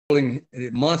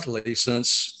monthly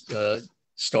since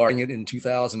starting it in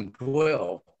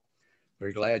 2012.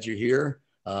 Very glad you're here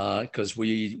because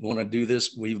we want to do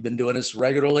this. We've been doing this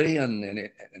regularly, and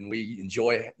we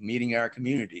enjoy meeting our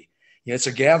community. It's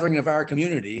a gathering of our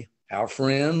community, our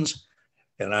friends,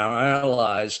 and our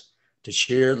allies to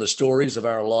share the stories of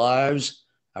our lives,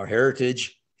 our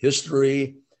heritage,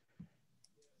 history,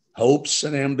 hopes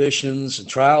and ambitions, and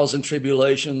trials and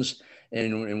tribulations.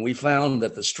 And we found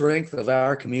that the strength of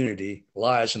our community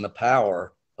lies in the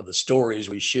power of the stories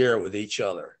we share with each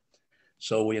other.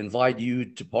 So we invite you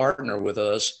to partner with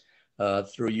us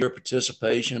through your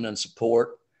participation and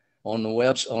support on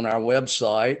our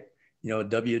website,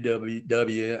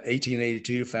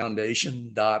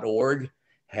 www.1882foundation.org.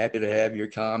 Happy to have your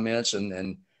comments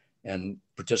and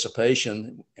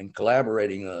participation and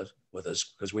collaborating with us,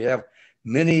 because we have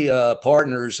many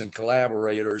partners and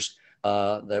collaborators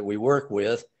that we work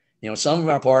with. Some of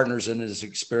our partners in this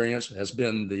experience has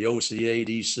been the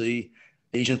OCADC,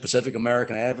 Asian Pacific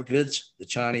American Advocates, the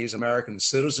Chinese American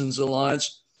Citizens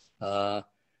Alliance, the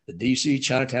DC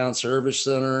Chinatown Service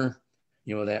Center,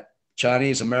 that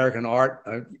Chinese American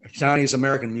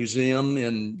Museum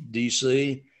in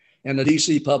DC, and the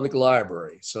DC Public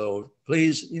Library. So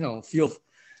please,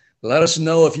 let us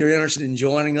know if you're interested in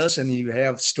joining us and you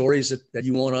have stories that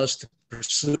you want us to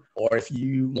pursue, or if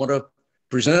you want to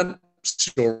present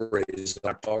stories,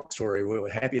 our talk story. We're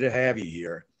happy to have you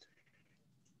here.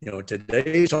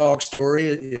 Today's talk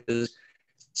story is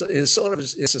a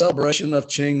celebration of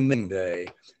Qingming Day,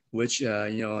 which,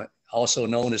 also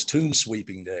known as Tomb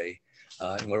Sweeping Day,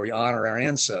 where we honor our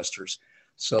ancestors.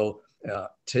 So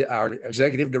our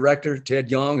executive director,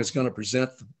 Ted Young, is going to present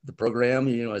the program.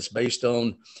 It's based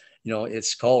on,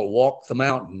 it's called Walk the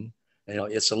Mountain.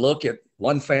 It's a look at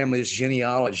one family's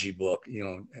genealogy book,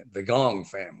 the Gong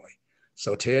family.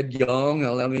 So Ted Young,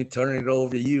 let me turn it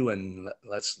over to you, and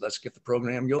let's get the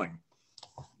program going.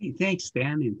 Hey, thanks,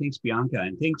 Stan, and thanks, Bianca,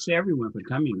 and thanks to everyone for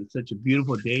coming. It's such a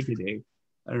beautiful day today.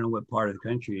 I don't know what part of the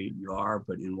country you are,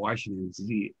 but in Washington,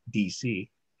 D.C.,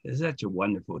 it's such a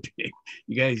wonderful day.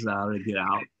 You guys ought to get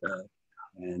out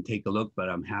and take a look, but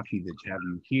I'm happy to have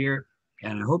you here.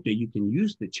 And I hope that you can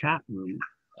use the chat room,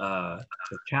 the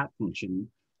chat function,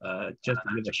 just to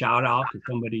give a shout out to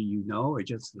somebody you know, or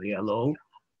just say hello,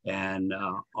 and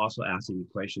also ask any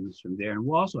questions from there. And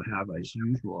we'll also have, as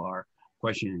usual, our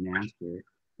question and answer,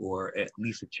 or at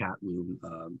least a chat room,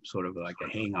 sort of like a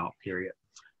hangout period.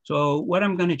 So what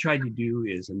I'm going to try to do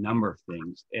is a number of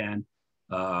things, and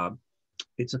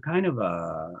it's a kind of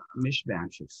a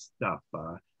mishmash of stuff.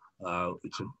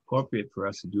 It's appropriate for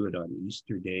us to do it on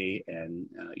Easter Day and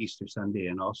Easter Sunday,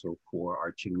 and also for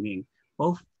our Qingming.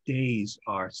 Both days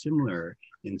are similar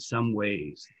in some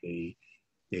ways. They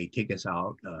take us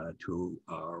out to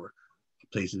our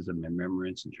places of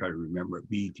remembrance and try to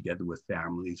be together with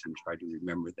families and try to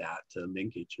remember that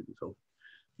linkage. And so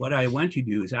what I want to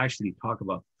do is actually talk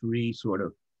about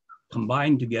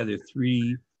combine together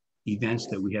three events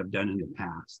that we have done in the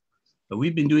past. But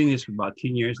we've been doing this for about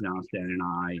 10 years now, Stan and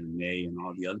I and May and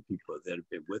all the other people that have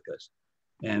been with us.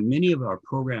 And many of our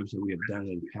programs that we have done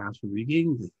in the past, we're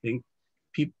beginning to think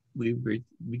we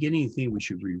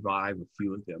should revive a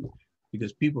few of them,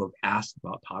 because people have asked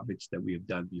about topics that we have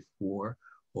done before,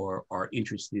 or are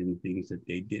interested in things that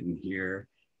they didn't hear,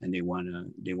 and they want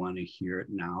to hear it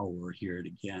now or hear it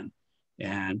again.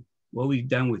 And what we've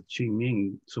done with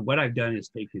Qingming, so what I've done is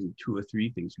taken two or three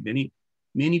things.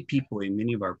 Many people in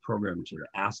many of our programs have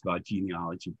asked about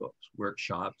genealogy books,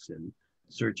 workshops, and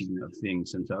searching of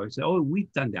things. And so I said, oh, we've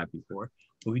done that before.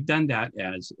 But we've done that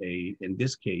in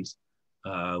this case,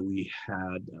 we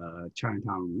had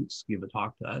Chinatown Roots give a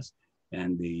talk to us,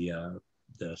 and the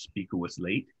speaker was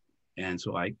late. And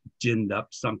so I ginned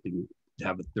up something to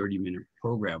have a 30-minute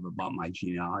program about my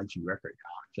genealogy record.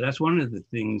 So that's one of the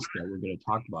things that we're going to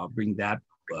talk about, bring that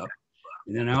up.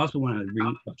 And then I also want to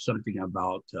bring up something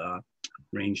about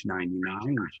Range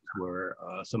 99, which is where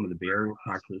some of the burial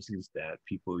practices that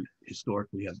people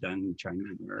historically have done in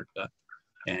Chinese America.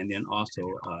 And then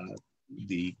also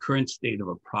the current state of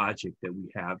a project that we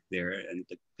have there in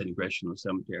the congressional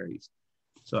cemeteries.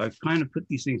 So I've kind of put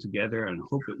these things together and I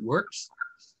hope it works.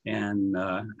 And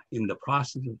in the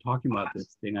process of talking about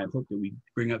this thing, I hope that we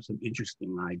bring up some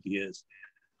interesting ideas.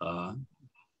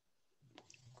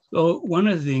 So one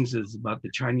of the things is about the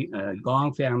Chinese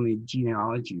Gong family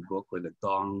genealogy book, or the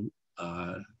Gong,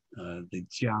 the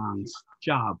Jiang's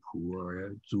Jiapu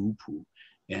or Zupu.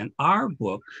 And our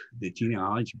book, the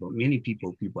genealogy book, many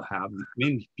people have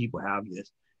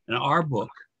this, and our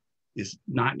book is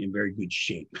not in very good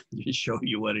shape. To show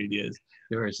you what it is,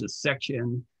 there is a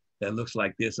section that looks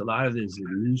like this. A lot of this is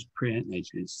newsprint.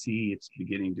 As you can see, it's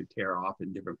beginning to tear off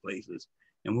in different places.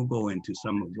 And we'll go into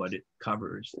some of what it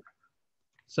covers.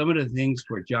 Some of the things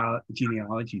for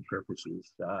genealogy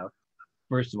purposes.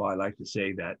 First of all, I'd like to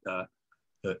say that,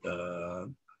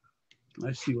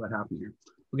 let's see what happened here.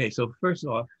 Okay, so first of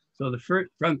all, so the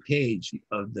front page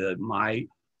of the My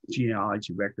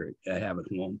Genealogy record I have at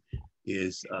home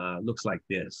is looks like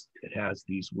this. It has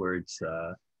these words,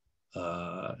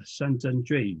 生真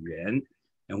最远,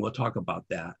 and we'll talk about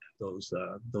that. Those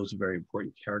are very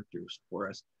important characters for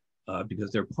us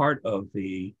because they're part of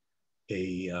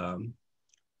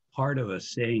part of a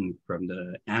saying from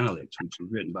the Analects, which was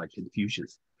written by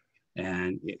Confucius,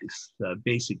 and it's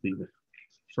basically the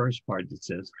first part that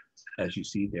says, as you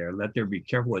see there, let there be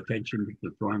careful attention to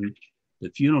perform the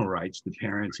funeral rites to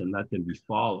parents and let them be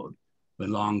followed. But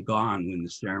long gone when the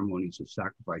ceremonies of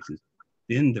sacrifices,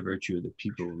 then the virtue of the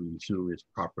people will resume its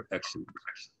proper excellence.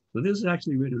 So this is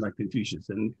actually written by Confucius.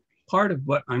 And part of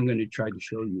what I'm going to try to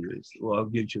show you is, well, I'll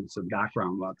give you some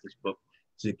background about this book.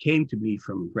 So it came to me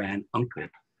from a grand uncle.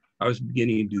 I was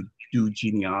beginning to do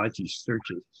genealogy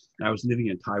searches. And I was living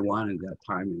in Taiwan at that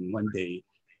time. And one day,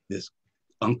 this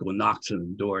uncle knocks on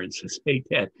the door and says, hey,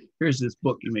 Ted, here's this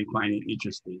book. You may find it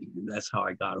interesting. And that's how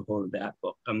I got a hold of that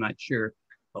book. I'm not sure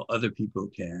how other people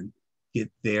can get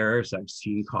theirs. I've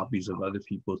seen copies of other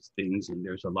people's things. And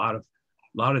there's a lot of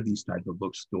these type of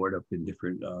books stored up in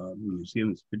different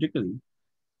museums, particularly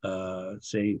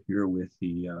say here with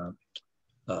the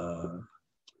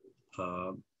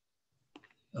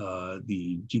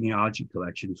genealogy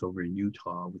collections over in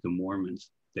Utah with the Mormons.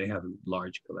 They have a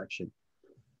large collection.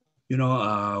 You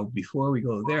know, before we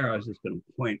go there, I was just going to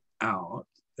point out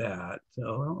that,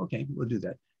 okay, we'll do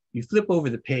that. You flip over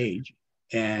the page,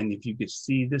 and if you could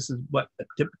see, this is what a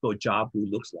typical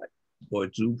Jiabu looks like, or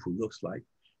Zupu looks like.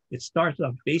 It starts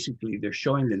off, basically, they're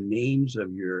showing the names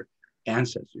of your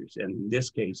ancestors. And in this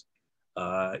case,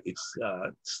 it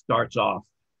starts off,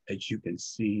 as you can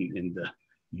see, in the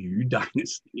Yu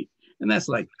dynasty. And that's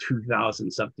like 2000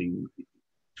 something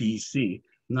BC.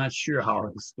 I'm not sure how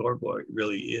historical it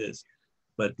really is,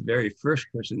 but the very first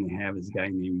person they have is a guy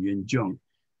named Yun Zhong.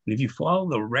 And if you follow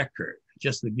the record,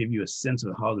 just to give you a sense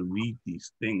of how to read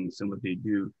these things and what they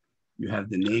do, you have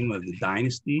the name of the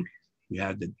dynasty, you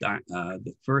have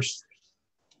the first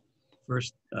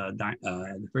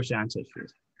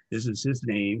ancestors. This is his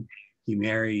name. He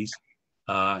marries.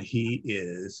 He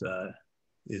is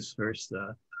his first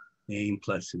name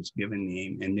plus his given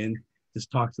name, and then this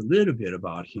talks a little bit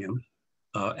about him.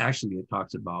 Actually, it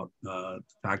talks about the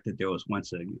fact that there was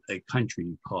once a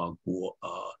country called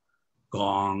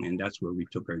Gong, and that's where we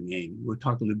took our name. We'll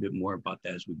talk a little bit more about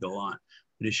that as we go on.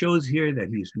 But it shows here that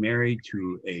he's married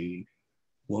to a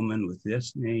woman with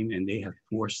this name, and they have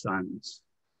 4 sons.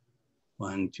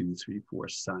 1, 2, 3, 4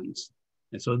 sons.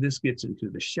 And so this gets into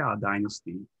the Xia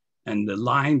dynasty. And the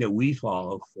line that we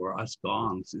follow for us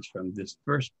Gongs is from this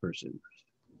first person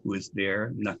who is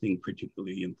there. Nothing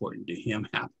particularly important to him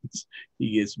happens.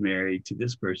 He gets married to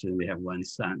this person, and they have 1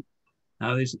 son.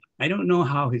 Now, I don't know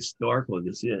how historical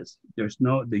this is. The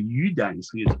Yu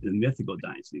dynasty is the mythical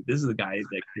dynasty. This is the guy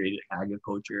that created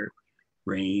agriculture,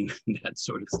 rain, that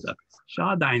sort of stuff.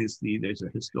 Xia dynasty, there's a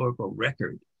historical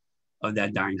record of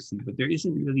that dynasty, but there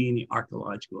isn't really any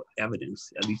archaeological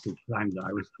evidence, at least at the time that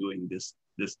I was doing this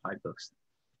type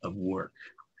of work.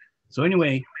 So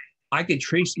anyway, I could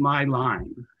trace my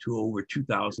line to over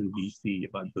 2000 BC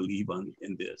if I believe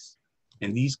in this.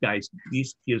 And these gives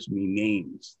me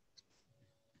names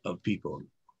of people.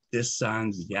 This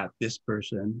son's got this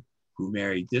person who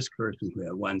married this person who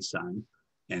had 1 son,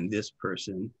 and this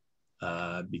person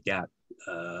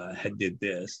did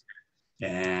this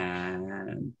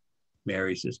and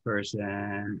marries this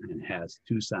person and has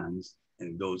 2 sons, and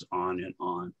it goes on and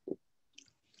on.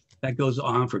 That goes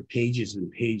on for pages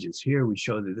and pages. Here we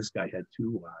show that this guy had 2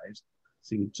 wives,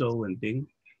 Xing Zhou and Ding.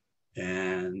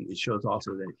 And it shows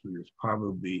also that he was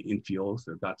probably infielded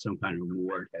or got some kind of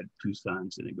reward, had 2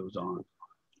 sons, and it goes on.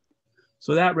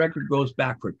 So that record goes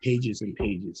back for pages and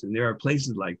pages. And there are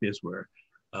places like this where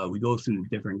we go through the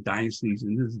different dynasties,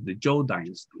 and this is the Zhou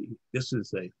dynasty. This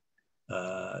is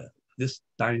this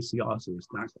dynasty also is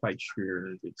not quite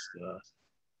sure. It's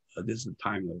this is the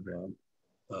time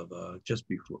of just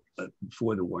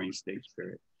before the Warring States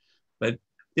period. But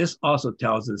this also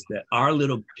tells us that our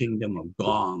little kingdom of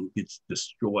Gong gets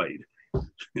destroyed,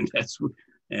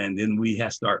 and then we have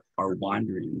to start our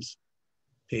wanderings,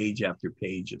 page after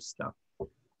page of stuff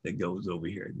that goes over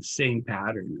here. The same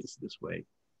pattern is this way,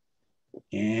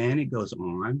 and it goes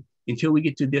on until we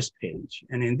get to this page.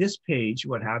 And in this page,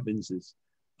 what happens is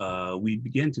we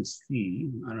begin to see,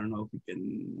 I don't know if we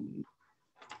can,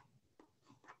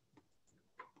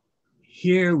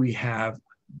 here we have,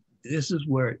 this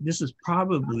is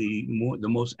probably the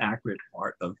most accurate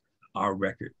part of our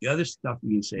record. The other stuff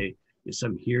we can say is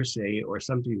some hearsay or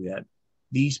something that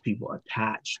these people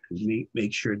attach to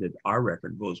make sure that our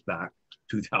record goes back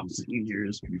 2,000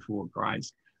 years before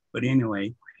Christ. But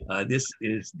anyway, this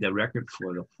is the record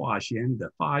for the Huaxian, the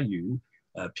Fayun,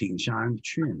 Pingshan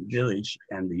Chun village,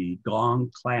 and the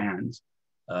Gong clans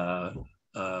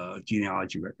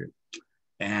genealogy record.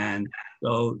 And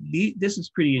so this is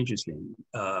pretty interesting.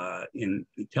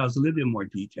 It tells a little bit more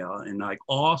detail, and like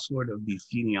all sort of these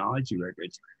genealogy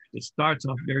records, it starts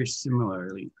off very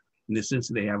similarly in the sense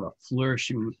that they have a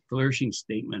flourishing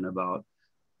statement about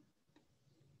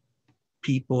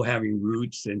people having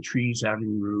roots and trees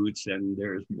having roots, and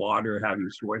there's water having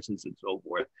sources and so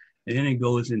forth. And then it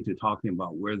goes into talking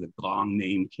about where the Gong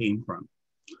name came from.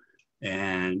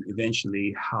 And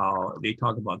eventually how they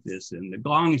talk about this. And the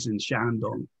Gong is in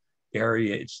Shandong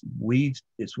area. It's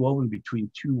woven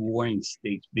between two warring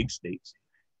states, big states.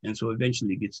 And so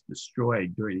eventually it gets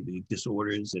destroyed during the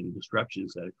disorders and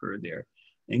disruptions that occurred there.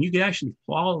 And you can actually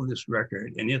follow this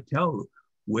record and it'll tell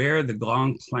where the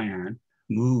Gong clan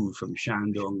moved from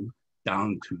Shandong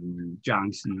down to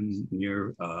Jiangxi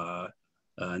near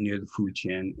the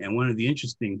Fujian. And one of the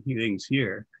interesting things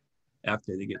here,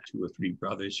 after they get 2 or 3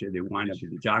 brothers here, they wind up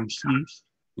in Jiangxi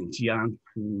and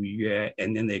Jianghu,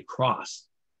 and then they cross.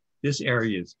 This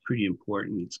area is pretty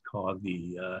important. It's called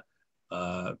the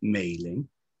Meiling,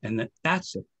 and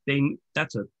that's a thing.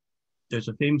 There's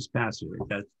a famous passage.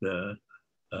 That's the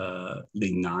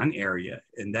Lingnan area,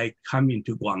 and they come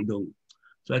into Guangdong.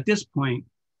 So at this point,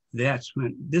 that's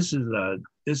when this is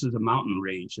a mountain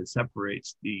range that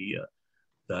separates the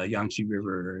Yangtze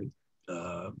River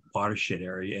watershed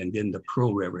area and then the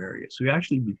Pearl River area. So we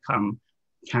actually become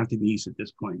Cantonese at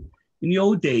this point. In the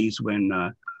old days, when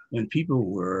people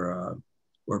were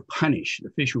punished,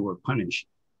 officials were punished,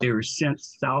 they were sent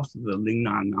south of the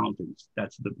Lingnan Mountains.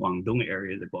 That's the Guangdong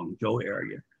area, the Guangzhou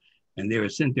area, and they were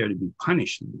sent there to be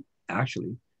punished,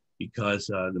 actually, because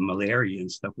the malaria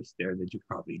and stuff was there that you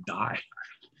probably die.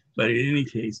 But in any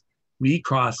case, we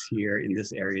cross here in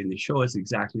this area, and they show us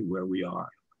exactly where we are.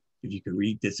 If you can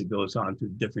read this, it goes on to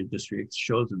different districts,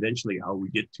 shows eventually how we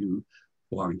get to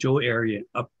Guangzhou area.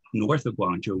 Up north of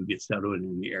Guangzhou, we get settled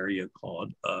in the area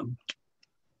called,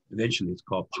 eventually it's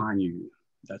called Panyu.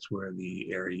 That's where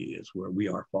the area is, where we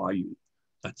are, Huayu.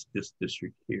 That's this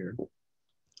district here.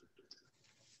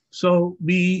 So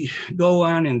we go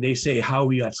on and they say how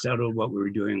we got settled, what we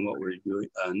were doing,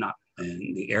 not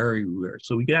in the area we were.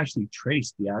 So we can actually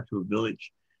trace the actual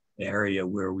village area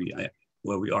where we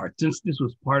are. Since this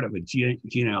was part of a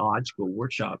genealogical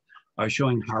workshop, I was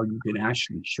showing how you can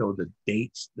actually show the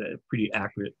dates that are pretty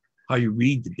accurate, how you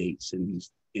read the dates in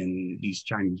these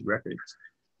Chinese records.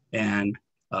 And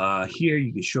here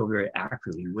you can show very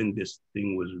accurately when this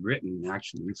thing was written,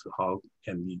 actually, so how it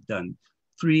can be done.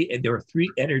 There were 3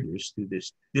 editors to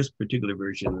this particular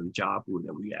version of the Jiabu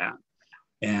that we have.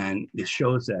 And it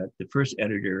shows that the first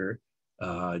editor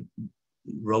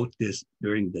wrote this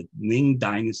during the Ming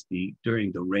Dynasty,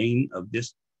 during the reign of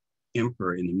this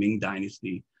emperor in the Ming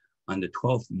Dynasty, on the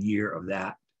 12th year of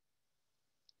that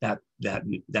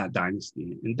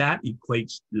dynasty. And that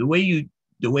equates, the way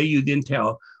you then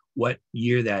tell what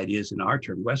year that is in our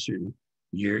term, Western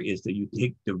year, is that you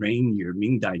take the reign year,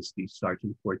 Ming Dynasty starts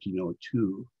in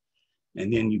 1402,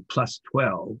 and then you plus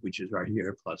 12, which is right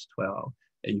here, plus 12,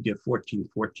 and you get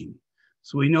 1414.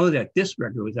 So we know that this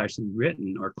record was actually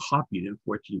written or copied in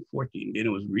 1414. Then it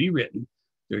was rewritten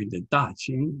during the Da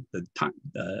Qing,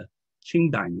 the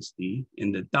Qing dynasty,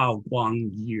 in the Dao Guang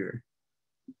year,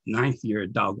 9th year of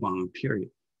Dao Guang period,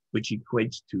 which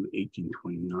equates to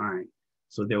 1829.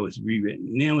 So that was rewritten.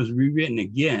 And then it was rewritten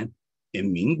again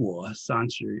in Mingguo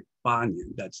 38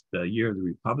年, that's the year of the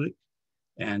Republic,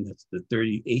 and that's the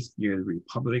 38th year of the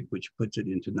Republic, which puts it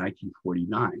into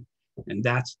 1949. And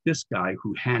that's this guy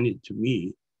who handed to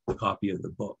me the copy of the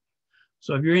book.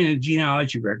 So if you're in a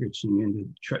genealogy records and you're into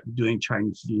doing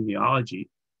Chinese genealogy,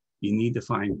 you need to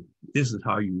find, this is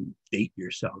how you date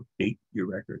yourself, date your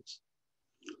records.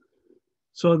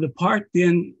 So the part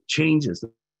then changes a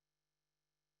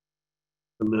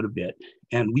little bit.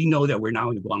 And we know that we're now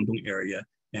in the Guangdong area,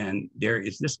 and there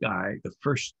is this guy, the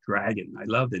first dragon. I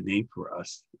love the name for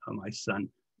us. My son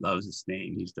loves this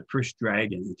name. He's the first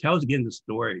dragon. He tells again the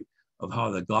story of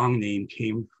how the Gong name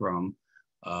came from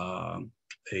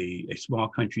a small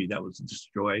country that was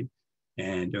destroyed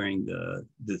and during the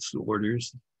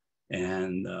disorders,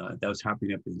 and that was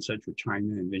happening up in central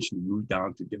China, and eventually moved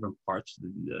down to different parts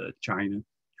of China,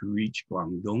 to reach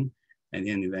Guangdong. And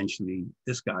then eventually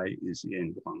this guy is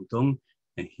in Guangdong,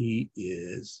 and he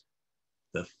is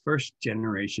the first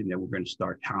generation that we're going to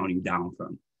start counting down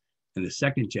from. And the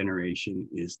second generation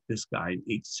is this guy in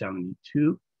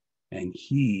 872, and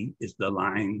he is the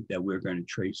line that we're going to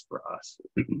trace for us.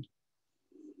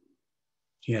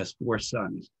 He has 4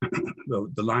 sons. So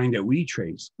the line that we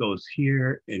trace goes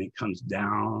here, and it comes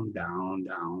down, down,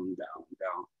 down, down,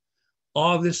 down.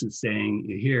 All this is saying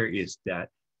here is that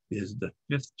is the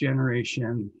 5th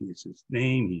generation. He's his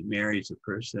name. He marries a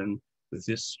person with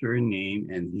this surname,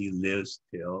 and he lives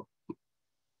till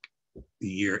the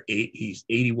year 8. He's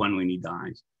 81 when he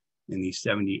dies, and he's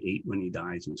 78 when he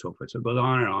dies, and so forth. So it goes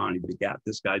on and on. He begat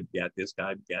this guy, begat this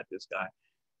guy, begat this guy.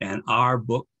 And our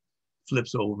book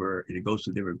flips over, and it goes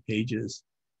to different pages.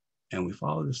 And we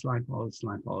follow this line, follow this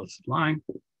line, follow this line.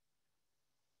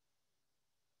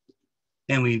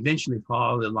 And we eventually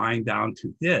follow the line down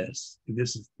to this. And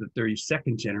this is the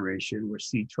 32nd generation where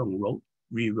Si Chung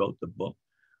rewrote the book.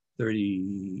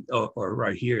 Or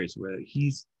right here is where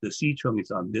the Si Chung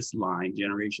is on this line,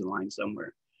 generation line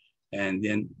somewhere. And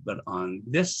then, but on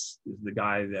this is the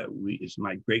guy that is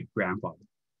my great grandfather.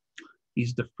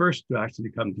 He's the first to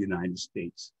actually come to the United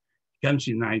States. He comes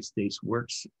to the United States,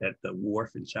 works at the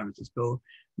wharf in San Francisco,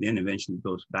 then eventually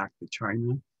goes back to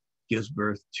China, gives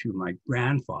birth to my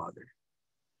grandfather.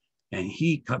 And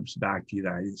he comes back to the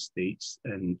United States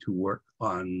and to work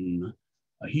on,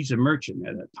 he's a merchant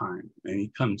at that time. And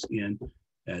he comes in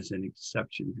as an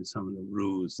exception to some of the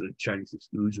rules, the Chinese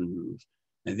exclusion rules.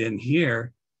 And then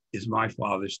here is my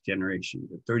father's generation,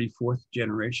 the 34th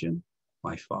generation,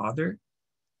 my father,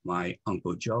 my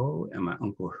Uncle Joe, and my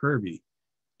Uncle Herbie.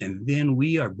 And then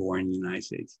we are born in the United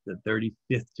States, the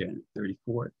 35th gen,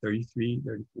 34, 33,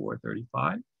 34,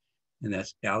 35. And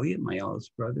that's Elliot, my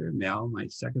eldest brother, Mel, my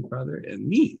second brother, and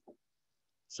me.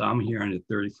 So I'm here in the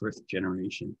 31st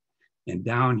generation. And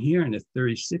down here in the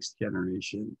 36th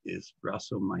generation is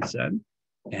Russell, my son.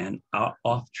 And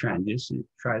off tradition,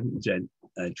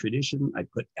 I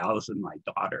put Allison, my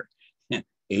daughter,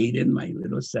 Aiden, my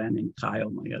little son, and Kyle,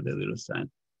 my other little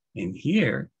son. And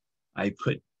here I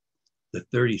put the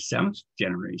 37th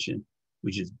generation,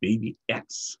 which is baby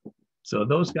X. So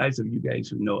those guys of you guys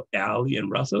who know Allie and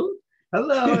Russell,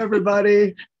 hello,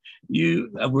 everybody.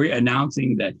 We're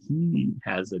announcing that he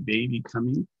has a baby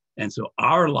coming. And so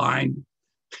our line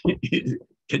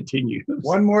continues.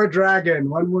 One more dragon,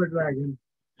 one more dragon.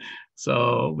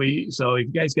 So if you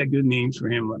guys got good names for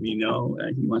him, let me know.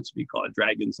 He wants to be called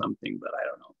Dragon something, but I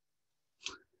don't know.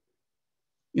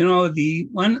 You know, the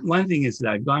one thing is that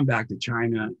I've gone back to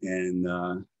China,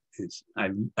 and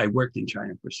I worked in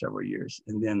China for several years,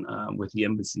 and then with the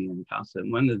embassy in Kaohsiung.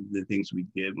 And one of the things we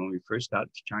did when we first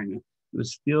got to China, it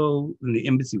was still when the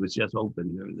embassy was just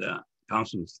open, the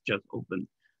council was just open.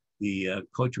 The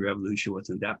Cultural Revolution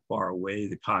wasn't that far away.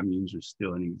 The communes were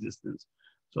still in existence.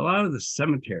 So a lot of the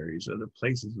cemeteries or the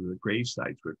places or the grave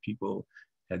sites where people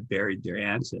had buried their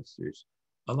ancestors,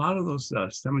 a lot of those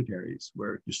cemeteries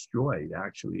were destroyed,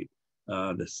 actually.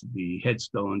 The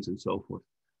headstones and so forth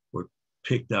were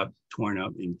picked up, torn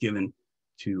up, and given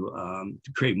to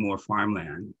create more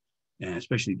farmland, and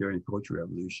especially during the Cultural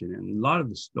Revolution. And a lot of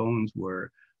the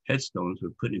headstones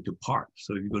were put into parks.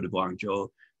 So if you go to Guangzhou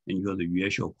and you go to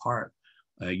Yueshou Park,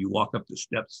 you walk up the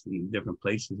steps in different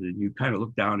places and you kind of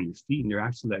look down at your feet, and they're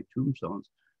actually like tombstones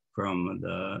from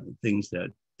the things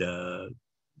that the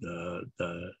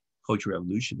Cultural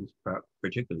Revolution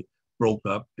particularly broke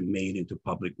up and made into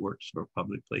public works for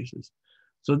public places.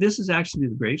 So this is actually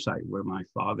the gravesite where my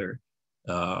father,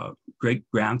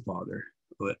 great-grandfather,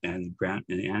 and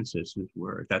ancestors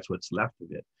were. That's what's left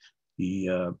of it.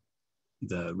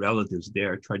 The relatives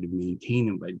there tried to maintain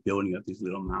them by building up these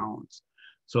little mounds.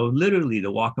 So literally,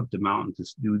 to walk up the mountain to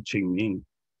do Qingming,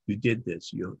 you did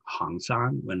this. You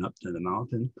Hangshan went up to the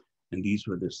mountain, and these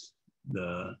were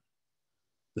the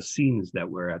scenes that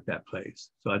were at that place.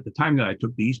 So at the time that I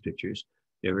took these pictures,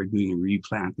 they were doing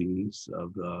replantings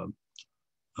of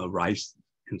rice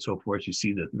and so forth. You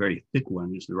see the very thick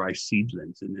one is the rice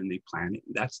seedlings, and then they plant it.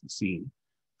 That's the scene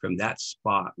from that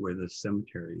spot where the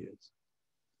cemetery is,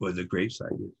 where the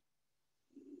gravesite is.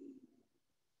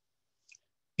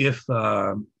 If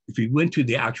you went to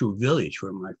the actual village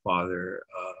where my father,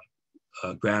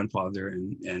 grandfather,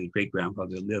 and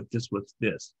great-grandfather lived, this was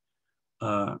this.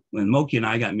 When Moki and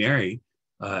I got married,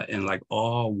 and like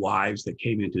all wives that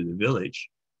came into the village,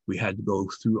 we had to go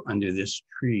through under this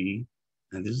tree,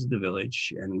 and this is the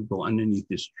village, and we go underneath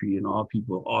this tree, and all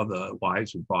the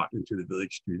wives were brought into the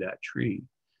village through that tree.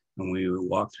 And we would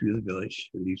walk through the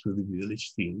village, and these were the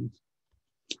village scenes.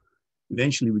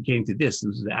 Eventually we came to this.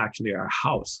 This is actually our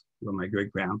house. where my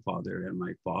great-grandfather and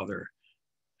my father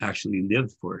actually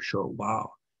lived for a short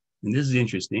while. And this is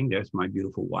interesting. There's my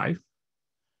beautiful wife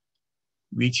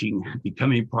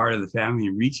becoming part of the family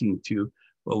and reaching to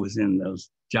what was in those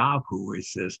Japu, where it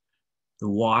says, the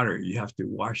water, you have to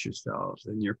wash yourselves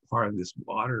and you're part of this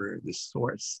water, this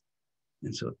source.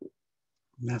 And so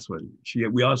that's what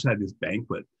we also had this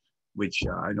banquet, which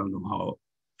I don't know how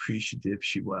appreciative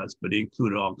she was, but it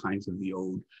included all kinds of the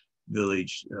old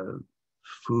village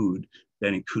food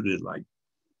that included like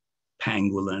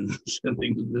pangolin and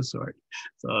things of this sort.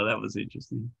 So that was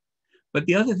interesting. But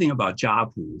the other thing about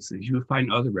Japus is you would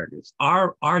find other records.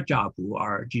 Our Japu,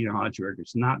 our genealogy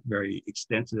records, not very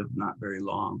extensive, not very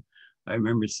long. I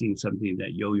remember seeing something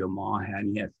that Yo-Yo Ma had,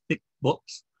 and he had thick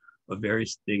books of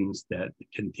various things that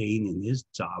contain in his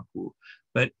Japu,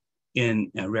 but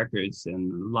in records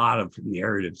and a lot of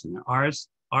narratives in ours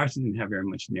didn't have very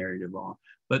much narrative on.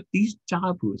 But these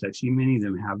Japus, I've seen many of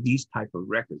them have these type of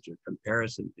records or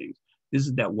comparison things. This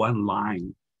is that one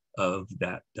line of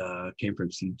that came from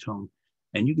Sicheng.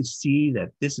 And you can see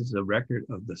that this is a record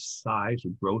of the size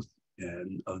of growth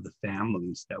and of the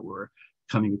families that were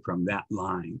coming from that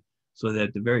line. So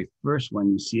that the very first one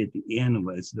you see at the end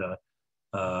was the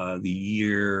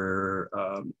year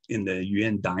in the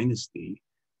Yuan dynasty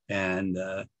and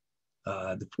the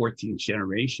 14th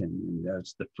generation. And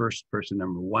that's the first person,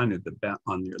 number one, at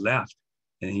on your left.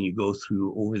 And then you go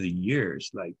through over the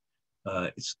years, like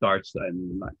it starts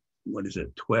in, like, what is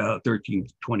it,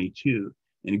 1322,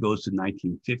 and it goes to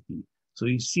 1950. So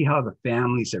you see how the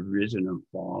families have risen and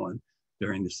fallen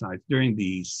during the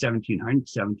 1700s,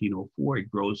 1704, it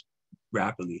grows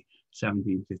rapidly.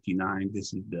 1759,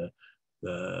 this is the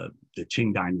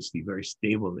Qing dynasty, very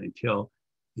stable until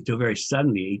very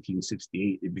suddenly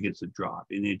 1868, it begins to drop,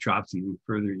 and it drops even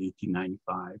further in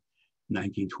 1895,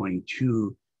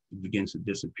 1922, it begins to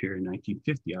disappear. In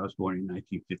 1950, I was born in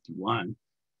 1951,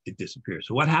 it disappears.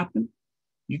 So what happened?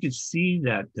 You can see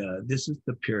that this is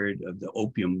the period of the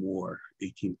Opium War,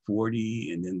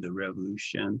 1840, and then the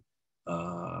revolution,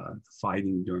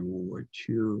 fighting during World War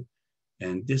II.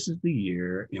 And this is the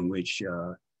year in which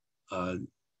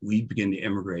we begin to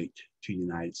immigrate to the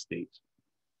United States.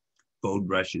 Gold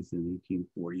rushes in the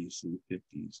 1840s and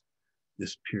 50s,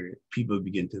 this period, people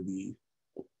begin to leave.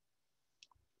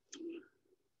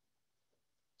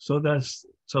 So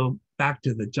back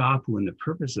to the Japu and the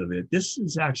purpose of it. This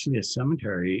is actually a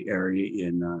cemetery area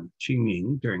in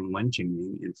Qingming, during Wen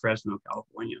Qingming in Fresno,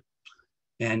 California.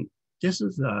 And this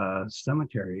is a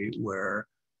cemetery where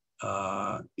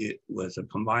it was a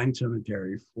combined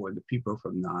cemetery for the people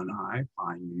from Nanhai,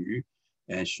 Panyu,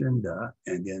 and Shunde,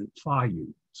 and then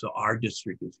Fayu. So our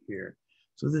district is here.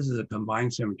 So this is a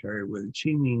combined cemetery where the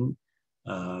Qingming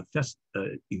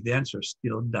events are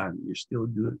still done. You're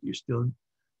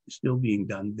still being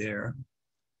done there.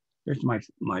 There's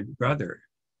my brother,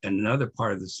 and another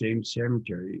part of the same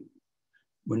cemetery.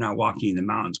 We're not walking in the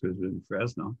mountains because we're in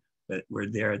Fresno, but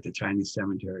we're there at the Chinese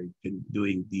cemetery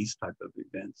doing these type of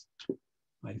events.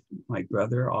 My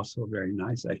brother, also very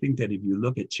nice. I think that if you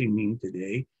look at Qingming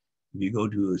today, if you go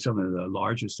to some of the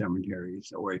larger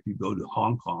cemeteries, or if you go to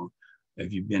Hong Kong,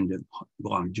 if you've been to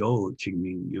Guangzhou,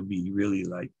 Qingming, you'll be really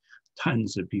like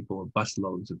tons of people,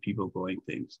 busloads of people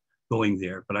going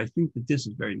there. But I think that this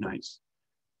is very nice,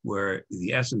 where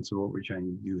the essence of what we're trying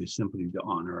to do is simply to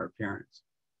honor our parents.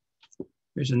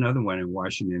 There's another one in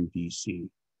Washington, D.C.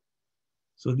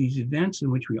 So these events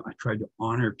in which I try to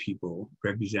honor people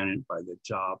represented by the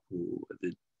Japu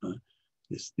that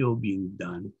is still being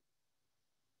done.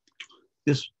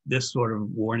 This sort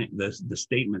of warning, the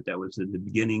statement that was at the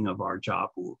beginning of our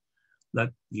Japu,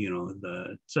 that,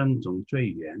 the 珍重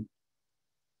追远,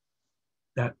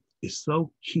 that is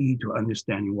so key to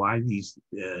understanding why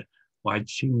why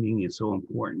Qingming is so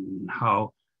important, and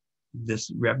how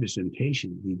this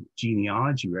representation, the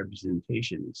genealogy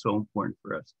representation, is so important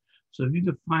for us. So if you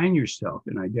define yourself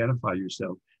and identify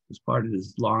yourself as part of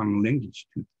this long linkage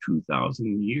to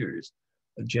 2,000 years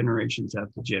of generations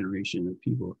after generation of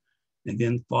people, and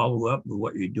then follow up with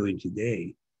what you're doing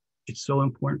today, it's so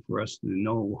important for us to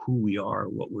know who we are,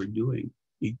 what we're doing.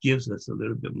 It gives us a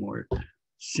little bit more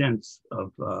sense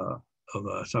of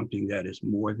something that is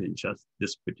more than just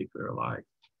this particular life.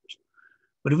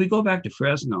 But if we go back to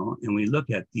Fresno and we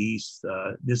look at these,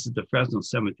 this is the Fresno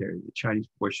Cemetery, the Chinese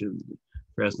portion of the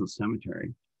Fresno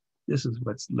Cemetery. This is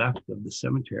what's left of the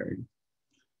cemetery.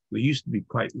 We used to be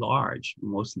quite large,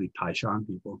 mostly Taishan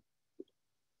people.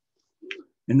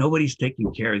 And nobody's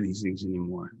taking care of these things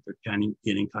anymore. They're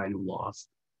getting kind of lost.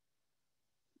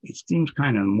 It seems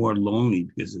kind of more lonely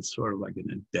because it's sort of like in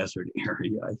a desert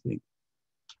area, I think.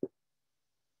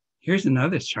 Here's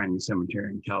another Chinese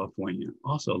cemetery in California,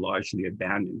 also largely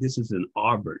abandoned. This is in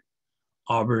Auburn.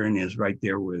 Auburn is right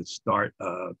there where it start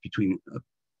between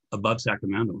above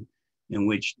Sacramento, in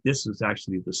which this was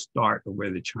actually the start of where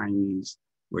the Chinese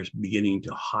were beginning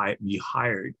to be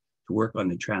hired to work on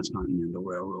the Transcontinental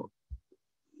Railroad.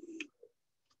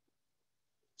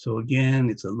 So again,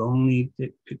 it's a lonely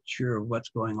picture of what's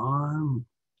going on.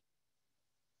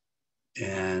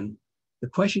 And the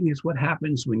question is, what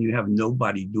happens when you have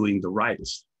nobody doing the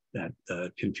rites that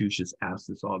Confucius asked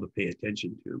us all to pay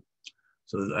attention to?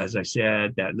 So as I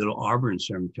said, that little Auburn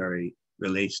cemetery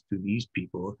relates to these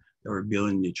people that were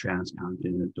building the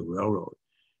Transcontinental Railroad.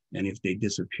 And if they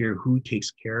disappear, who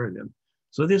takes care of them?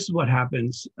 So this is what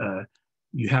happens.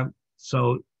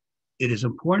 So it is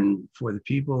important for the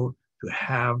people to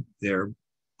have their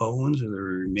bones or their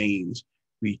remains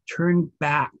returned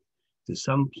back to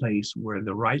some place where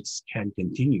the rites can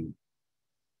continue.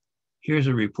 Here's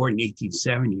a report in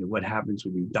 1870 of what happens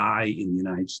when you die in the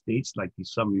United States, like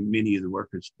many of the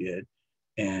workers did,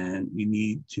 and you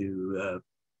need to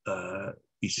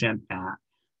be sent back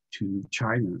to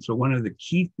China. So one of the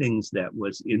key things that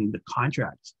was in the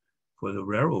contracts for the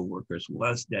railroad workers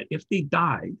was that if they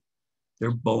died,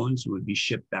 their bones would be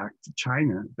shipped back to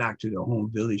China, back to their home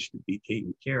village to be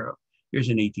taken care of. Here's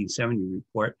an 1870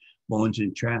 report, Bones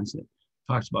in Transit.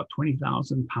 Talks about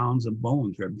 20,000 pounds of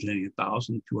bones, representing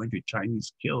 1,200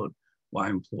 Chinese killed while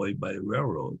employed by the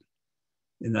railroad.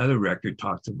 Another record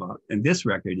talks about, and this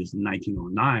record is in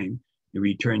 1909, they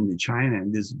returned to China,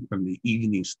 and this is from the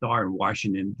Evening Star in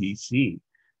Washington, D.C.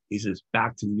 He says,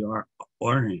 back to the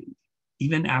origin.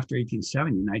 Even after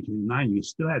 1870, 1909, you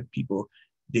still had people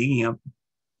digging up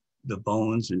the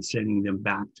bones and sending them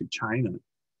back to China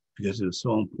because it was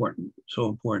so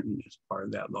important as part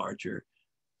of that larger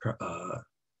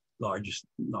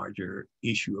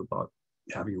issue about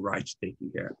having rights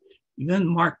taken care of. Even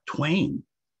Mark Twain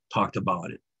talked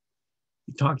about it.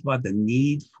 He talked about the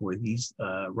need for these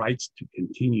rights to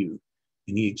continue.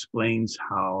 And he explains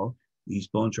how these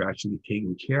bones are actually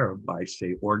taken care of by,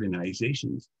 say,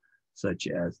 organizations such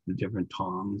as the different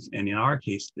Tongs, and in our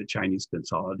case, the Chinese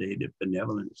Consolidated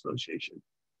Benevolent Association.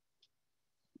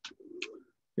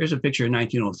 Here's a picture in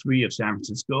 1903 of San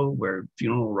Francisco where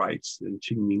funeral rites and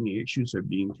Qingming issues are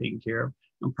being taken care of,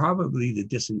 and probably the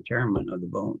disinterment of the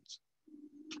bones.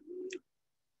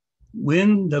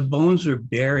 When the bones were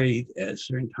buried at a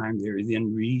certain time, they were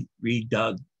then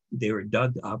redug. They were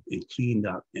dug up and cleaned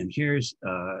up. And here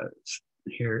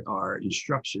are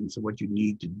instructions of what you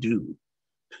need to do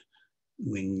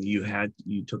when you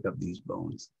took up these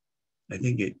bones. I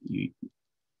think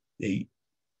they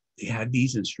had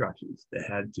these instructions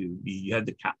that you had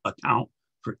to account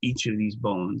for each of these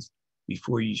bones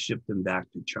before you ship them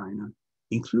back to China,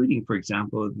 including, for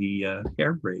example, the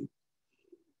hair braid.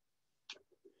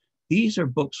 These are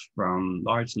books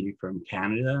largely from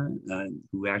Canada,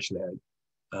 who actually had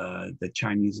the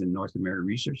Chinese and North America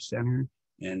Research Center,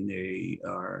 and they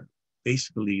are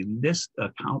basically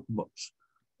account books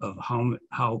of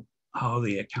how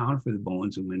they account for the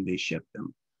bones and when they ship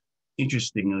them.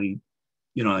 Interestingly,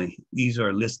 these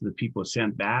are lists of the people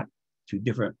sent back to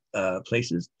different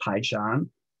places. Taishan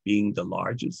being the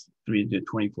largest,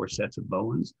 324 sets of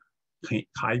bones.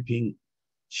 Kaiping,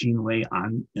 Xinwei,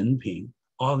 Enping.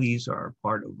 All these are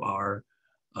part of our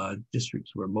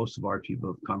districts where most of our people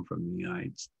have come from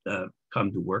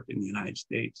come to work in the United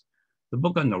States. The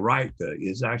book on the right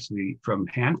is actually from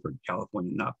Hanford,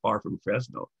 California, not far from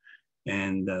Fresno.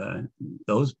 And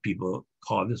those people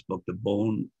call this book the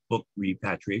Bone Book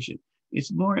Repatriation.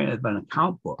 It's more of an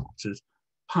account book. It says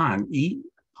Panyi.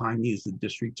 Panyi is the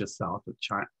district just south of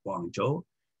Guangzhou.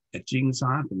 At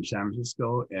Jingsan from San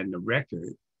Francisco. And the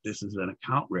record, this is an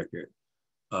account record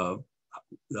of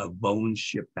bones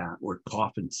shipped back or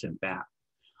coffins sent back.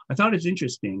 I thought it's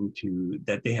interesting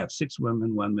that they have 6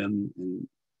 women, 1 man, and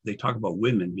they talk about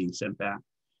women being sent back.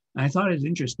 And I thought it was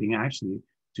interesting actually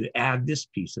to add this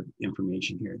piece of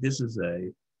information here. This is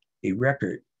a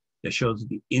record that shows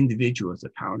the individuals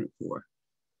accounted for.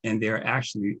 And there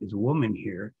actually is a woman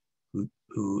here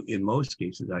who in most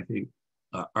cases, I think,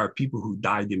 are people who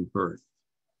died in birth.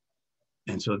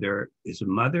 And so there is a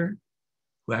mother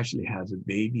who actually has a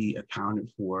baby accounted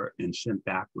for and sent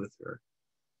back with her.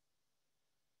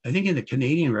 I think in the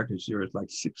Canadian records, there was like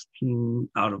 16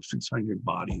 out of 600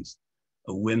 bodies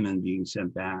of women being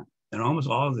sent back. And almost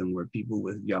all of them were people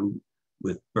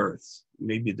with births.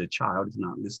 Maybe the child is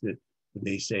not listed, but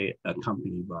they say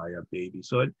accompanied by a baby.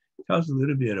 So it tells a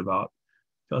little bit about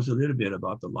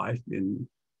the life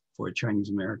for Chinese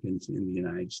Americans in the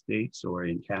United States or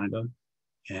in Canada.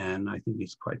 And I think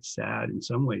it's quite sad in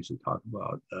some ways to talk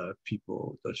about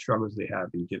people, the struggles they have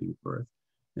in giving birth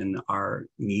and our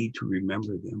need to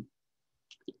remember them.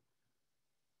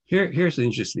 Here's the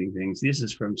interesting things. This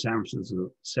is from San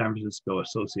Francisco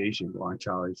Association,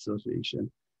 Guancala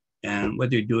Association. And what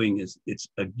they're doing is, it's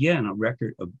again a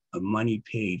record of money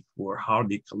paid for how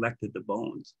they collected the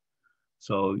bones.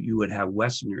 So you would have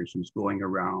Westerners who's going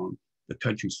around the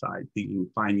countryside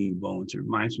finding bones. It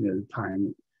reminds me of the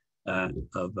time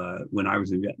when I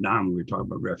was in Vietnam. We were talking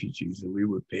about refugees, and we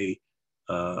would pay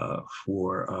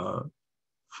for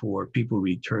people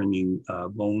returning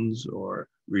bones or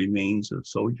remains of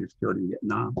soldiers killed in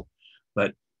Vietnam.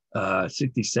 But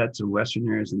 60 sets of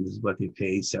Westerners, and this is what they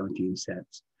paid, 17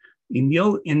 cents.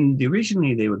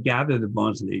 Originally, they would gather the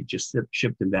bones and they just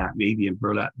ship them back, maybe in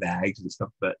burlap bags and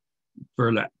stuff, but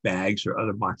burlap bags or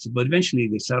other boxes. But eventually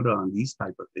they settled on these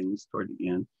type of things toward the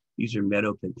end. These are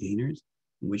metal containers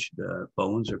in which the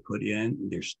bones are put in,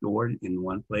 and they're stored in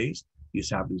one place. This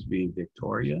happens to be in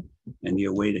Victoria, and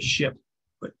they're way to ship,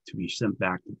 but to be sent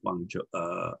back to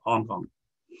Hong Kong.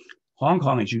 Hong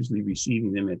Kong is usually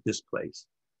receiving them at this place,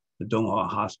 the Dong Hoa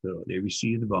Hospital. They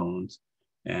receive the bones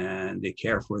and they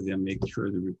care for them, make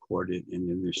sure they're recorded, and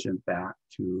then they're sent back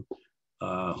to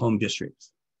home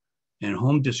districts. And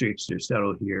home districts, they're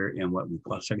settled here in what we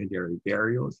call secondary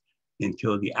burials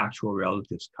until the actual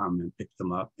relatives come and pick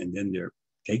them up, and then they're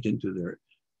taken to their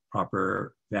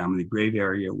proper family grave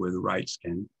area where the rites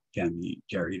can be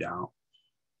carried out.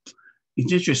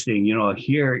 It's interesting,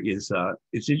 here is,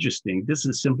 it's interesting. This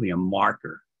is simply a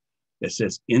marker that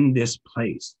says in this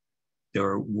place,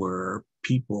 there were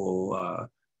people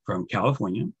from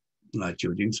California, like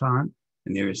Jiujingshan,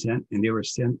 and they were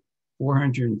sent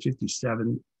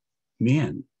 457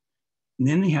 men. And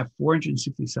then they have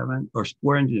 457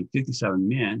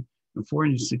 men and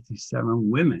 467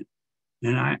 women.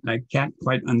 And I can't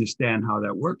quite understand how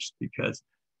that works, because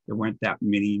there weren't that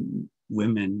many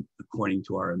women, according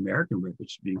to our American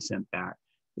records, being sent back.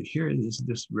 But here is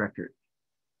this record.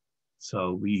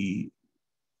 So we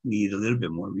need a little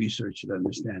bit more research to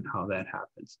understand how that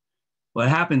happens. Well, it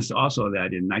happens also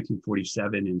that in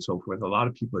 1947 and so forth, a lot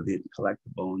of people didn't collect the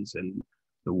bones, and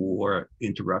the war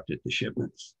interrupted the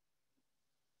shipments.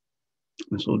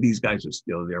 And so these guys are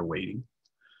still there waiting.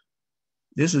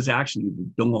 This is actually the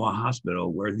Dong Hoa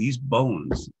Hospital, where these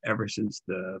bones, ever since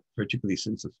particularly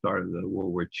since the start of the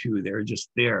World War II, they're just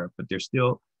there, but they're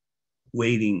still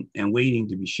waiting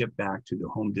to be shipped back to the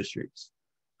home districts.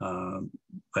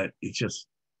 But it's just,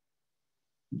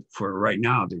 for right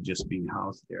now, they're just being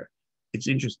housed there. It's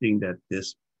interesting that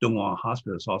this Dong Hoa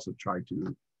Hospital has also tried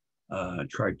to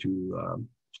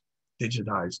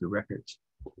digitize the records.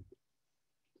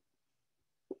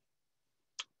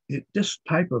 This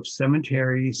type of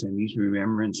cemeteries and these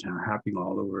remembrances are happening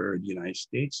all over the United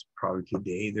States. Probably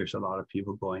today, there's a lot of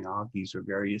people going out. These are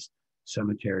various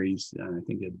cemeteries, I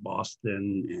think in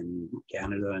Boston and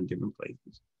Canada and different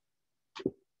places.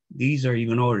 These are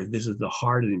even older. This is the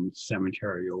Harding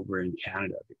Cemetery over in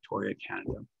Canada, Victoria,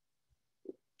 Canada.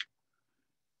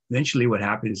 Eventually what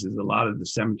happens is a lot of the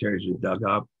cemeteries are dug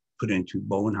up, put into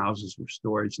bone houses for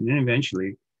storage, and then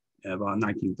eventually, about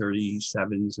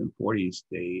 1937s and 40s,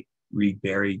 they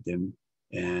reburied them,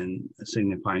 and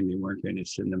signifying they weren't going to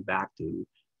send them back to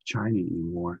China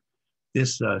anymore.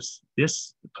 This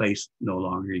place no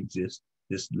longer exists,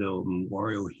 this little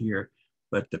memorial here,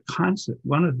 but the concept,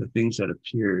 one of the things that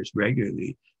appears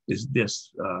regularly is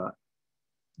this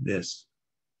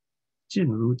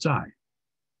Jin Ru Zai,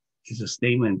 is a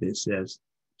statement that says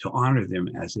to honor them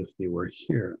as if they were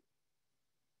here.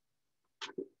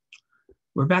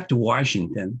 We're back to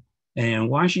Washington, and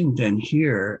Washington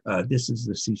here, this is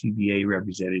the CCBA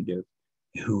representative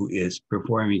who is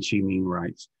performing Qingming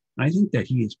rites. And I think that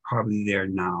he is probably there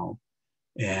now.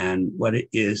 And what it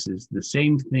is the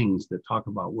same things that talk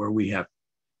about where we have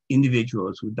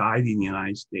individuals who died in the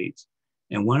United States.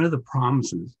 And one of the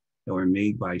promises that were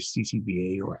made by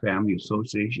CCBA or family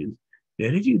associations,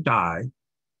 that if you die,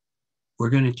 we're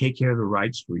going to take care of the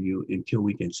rights for you until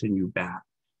we can send you back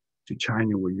to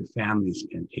China where your families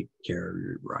can take care of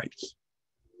your rights.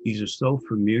 These are so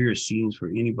familiar scenes for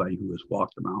anybody who has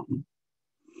walked the mountain.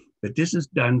 But this is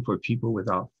done for people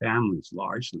without families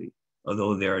largely,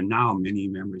 although there are now many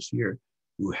members here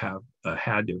who have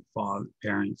had their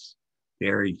parents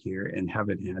buried here and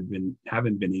haven't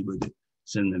been able to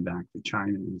send them back to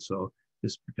China. And so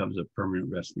this becomes a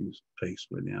permanent resting place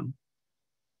for them.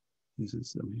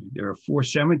 There are 4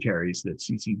 cemeteries that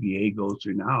CCBA goes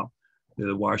through now.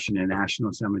 The Washington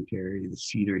National Cemetery, the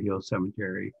Cedar Hill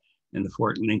Cemetery, and the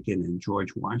Fort Lincoln and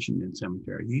George Washington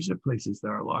Cemetery. These are places that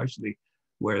are largely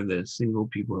where the single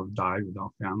people have died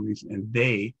without families, and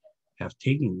they have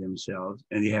taken themselves,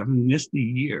 and they haven't missed a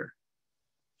year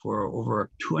for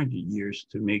over 200 years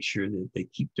to make sure that they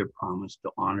keep their promise to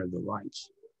honor the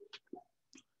rights.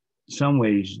 In some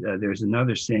ways, there's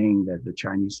another saying that the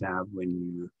Chinese have when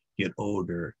you get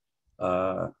older,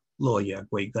 落叶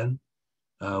归根.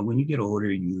 When you get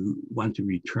older, you want to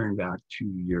return back to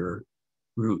your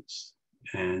roots,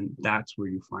 and that's where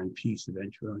you find peace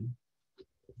eventually.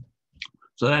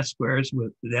 So that squares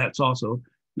with, that's also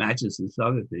matches this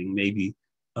other thing. Maybe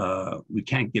we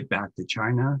can't get back to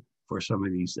China for some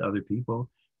of these other people,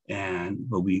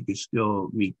 but we could still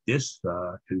meet this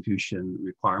Confucian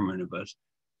requirement of us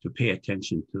to pay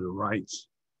attention to the rights.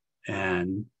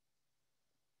 And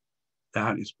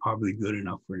that is probably good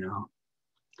enough for now.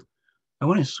 I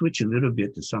want to switch a little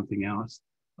bit to something else.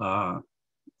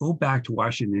 Go back to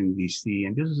Washington, D.C.,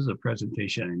 and this is a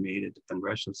presentation I made at the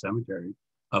Congressional Cemetery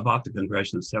about the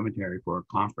Congressional Cemetery for a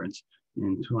conference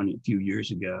a few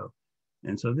years ago.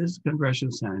 And so this is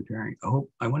Congressional Cemetery.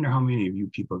 I wonder how many of you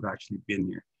people have actually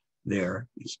been there.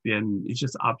 It's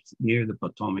just up near the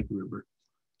Potomac River,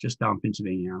 just down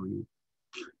Pennsylvania Avenue.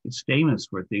 It's famous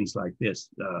for things like this.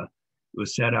 It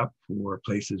was set up for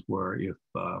places where if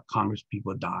Congress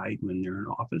people died when they're in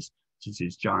office, such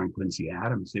as John Quincy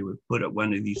Adams, they would put up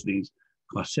one of these things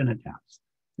called cenotaphs.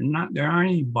 And there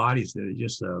aren't any bodies that are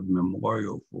just a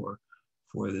memorial for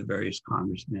the various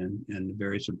congressmen and the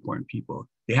various important people.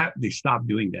 They stopped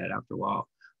doing that after a while.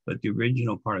 But the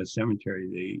original part of the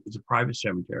cemetery, it's a private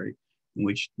cemetery in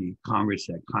which the Congress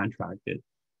had contracted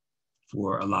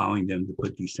for allowing them to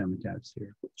put these cenotaphs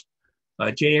here.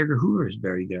 J. Edgar Hoover is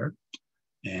buried there.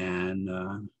 And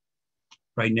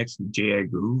right next to J.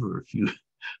 Edgar Hoover,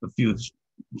 a few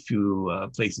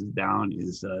places down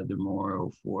is the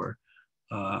memorial for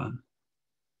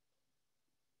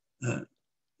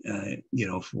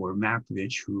for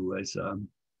Malkovich, who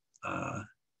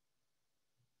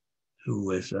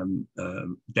was a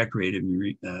decorated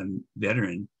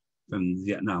veteran from the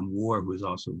Vietnam War, who was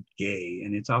also gay.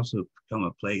 And it's also become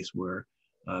a place where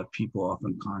people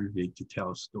often congregate to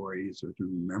tell stories or to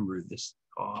remember this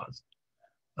cause.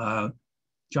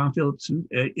 John Phillips,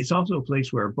 it's also a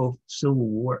place where both Civil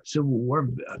War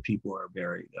people are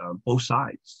buried, both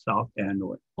sides, South and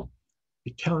North.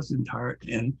 It tells the entire,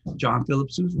 and John Philip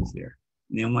Sousa's there.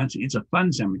 And then it's a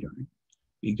fun cemetery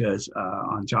because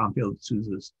on John Philip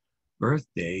Sousa's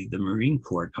birthday, the Marine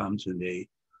Corps comes and they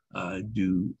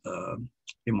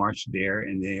they march there,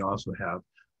 and they also have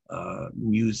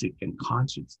music and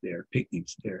concerts there,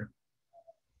 picnics there.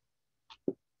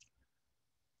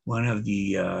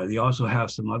 They also have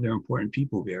some other important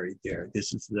people buried there.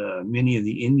 This is many of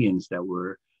the Indians that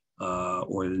were,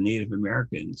 or the Native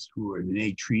Americans who were the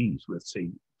Native trees with, say,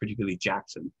 particularly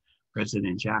Jackson.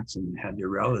 President Jackson had their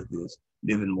relatives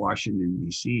live in Washington,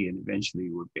 D.C., and eventually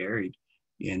were buried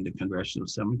in the Congressional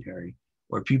Cemetery,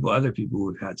 or other people who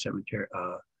have had cemetery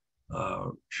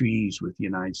trees with the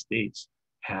United States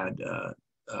had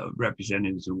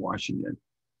representatives in Washington.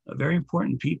 Very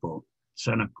important people,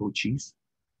 son of Cochise.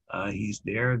 He's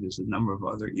there. There's a number of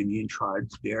other Indian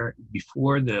tribes there.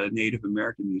 Before the Native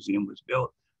American Museum was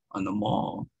built on the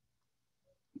mall,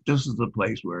 this is the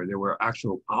place where there were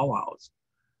actual powwows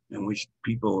in which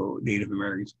Native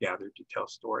Americans gathered to tell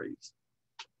stories.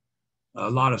 A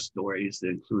lot of stories,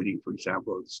 including, for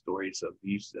example, the stories of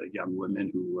these young women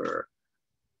who were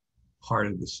part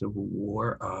of the Civil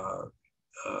War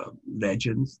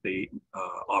legends. They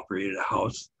operated a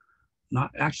house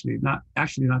not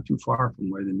too far from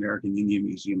where the American Indian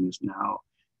Museum is now,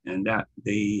 and that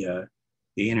they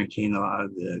entertained a lot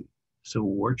of the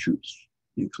Civil War troops,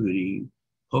 including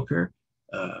Hooker,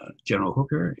 General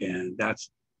Hooker, and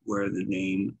that's where the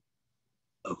name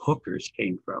of Hookers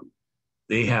came from.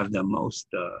 They have the most,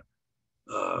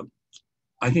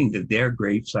 I think that their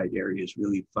gravesite area is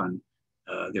really fun.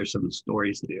 There's some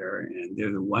stories there, and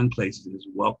they're the one place that is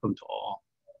welcome to all.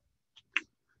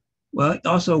 Well,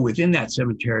 also within that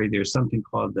cemetery, there's something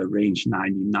called the Range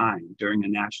 99. During a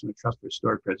National Trust for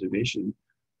Historic Preservation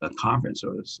conference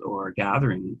or a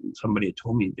gathering, somebody had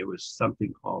told me there was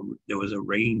a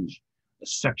range, a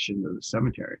section of the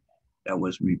cemetery that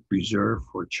was reserved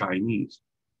for Chinese.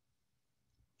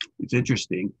 It's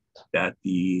interesting that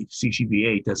the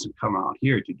CCBA doesn't come out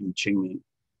here to do Qingming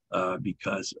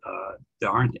because there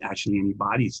aren't actually any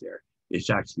bodies there. It's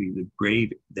actually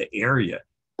the area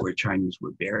where Chinese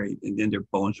were buried, and then their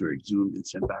bones were exhumed and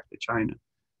sent back to China.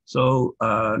 So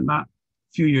not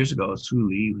a few years ago, Su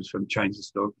Li, who's from Chinese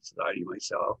Historical Society,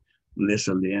 myself,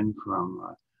 Melissa Lin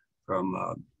from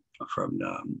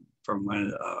one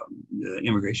of the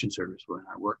immigration service where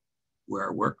I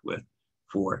worked with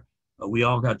for, we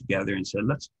all got together and said,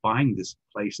 let's find this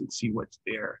place and see what's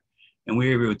there. And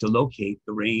we were able to locate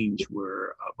the range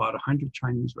where about 100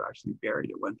 Chinese were actually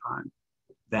buried at one time.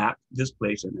 This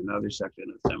place and another section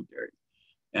of the cemetery.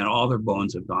 And all their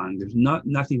bones have gone. There's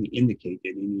nothing to indicate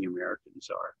that any Americans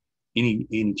are,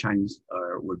 any Chinese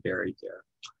were buried there.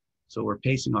 So we're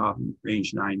pacing off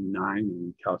range 99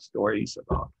 and tell stories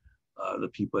about the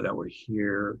people that were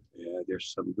here.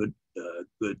 There's some good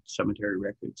cemetery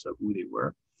records of who they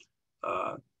were.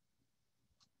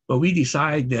 But we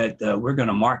decide that we're going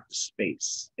to mark the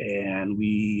space, and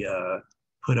we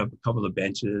put up a couple of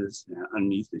benches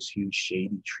underneath this huge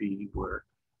shady tree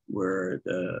where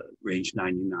the range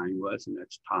 99 was, and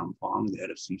that's Tom Fong, the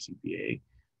head of CCBA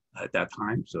at that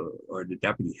time, or the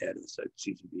deputy head of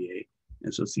CCBA.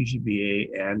 And so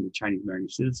CCBA and the Chinese American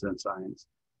Citizens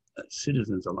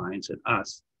Alliance and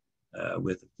us,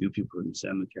 with a few people in the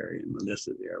cemetery and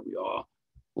Melissa there, we all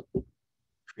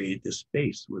create this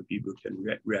space where people can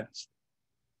rest.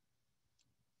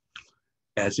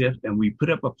 And we put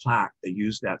up a plaque that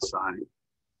used that sign,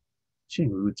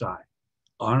 Qing Ru Zai,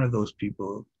 honor those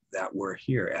people that were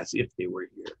here as if they were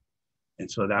here. And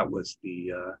so that was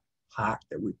the plaque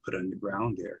that we put on the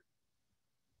ground there,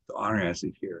 to honor as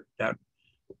if here.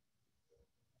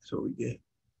 So we did.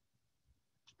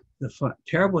 The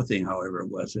terrible thing, however,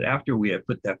 was that after we had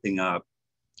put that thing up,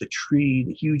 the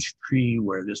huge tree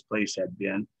where this place had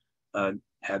been,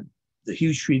 had the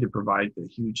huge tree to provide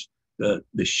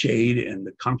the shade and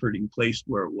the comforting place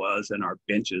where it was, and our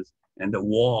benches and the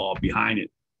wall behind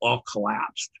it all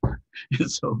collapsed.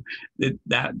 And so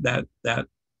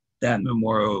that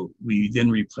memorial,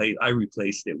 I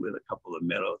replaced it with a couple of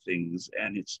metal things,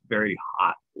 and it's very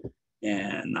hot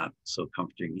and not so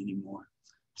comforting anymore.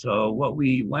 So what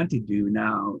we want to do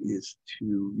now is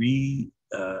to we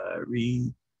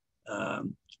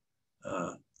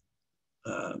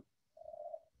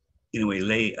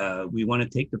want to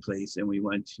take the place, and we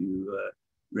want to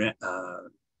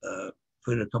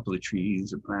put a couple of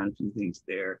trees and plant a few things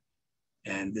there.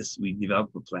 And we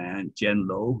developed a plan. Jen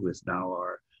Lowe, who is now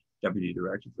our deputy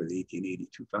director for the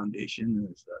 1882 Foundation,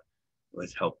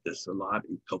 has helped us a lot.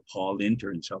 And Paul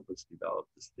Interns helped us develop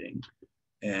this thing.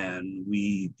 And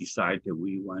we decided that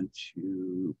we want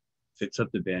to fix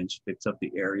up the bench, fix up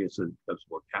the area so it becomes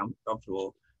more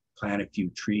comfortable, plant a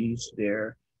few trees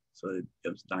there so it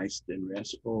becomes nice and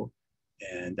restful.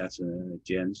 And that's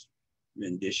Jen's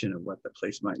rendition of what the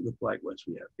place might look like once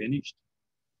we have finished.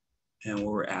 And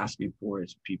what we're asking for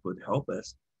is people to help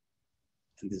us.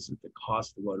 And this is the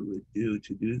cost of what it would do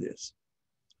to do this.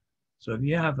 So if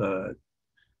you have and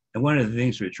one of the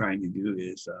things we're trying to do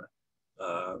is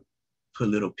put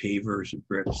little pavers and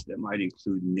bricks that might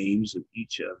include names of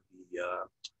each of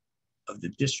the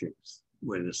districts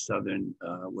where the southern,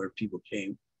 where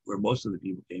most of the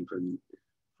people came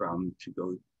from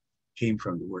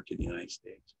to work in the United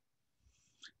States.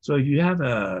 So if you have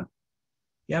a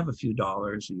few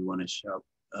dollars and you want to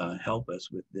help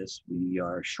us with this, we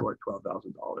are short $12,000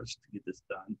 to get this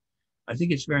done. I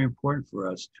think it's very important for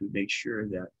us to make sure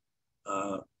that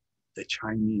the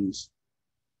Chinese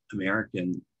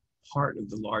American part of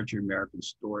the larger American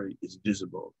story is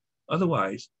visible.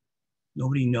 Otherwise,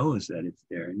 nobody knows that it's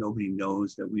there. Nobody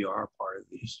knows that we are part of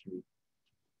the history.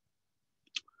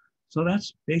 So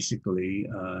that's basically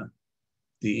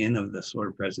the end of the sort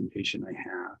of presentation I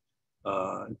have.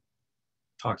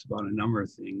 Talks about a number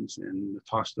of things, and the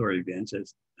Talk Story events,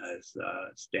 as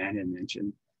Stan had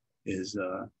mentioned, is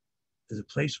a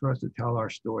place for us to tell our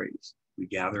stories. We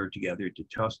gather together to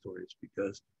tell stories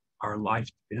because our life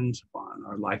depends upon,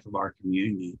 our life of our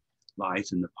community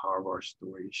lies in the power of our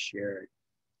stories shared,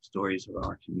 stories of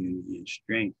our community and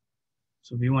strength.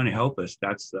 So if you want to help us,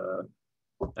 that's the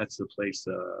place.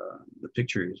 The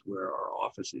picture is where our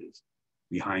office is,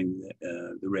 behind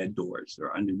the red doors,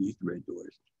 or underneath the red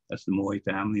doors. That's the Moy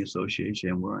Family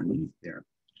Association. We're underneath there.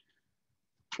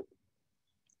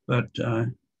 But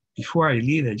before I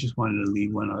leave, I just wanted to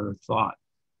leave one other thought.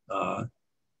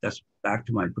 That's back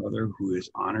to my brother, who is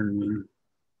honoring the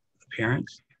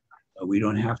parents. We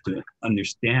don't have to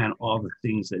understand all the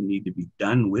things that need to be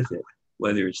done with it,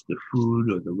 whether it's the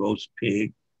food or the roast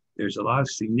pig. There's a lot of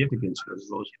significance for the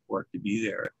roast pork to be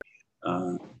there.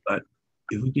 But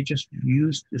if we could just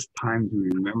use this time to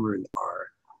remember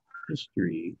our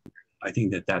history, I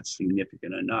think that that's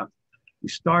significant enough. We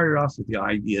started off with the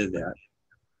idea that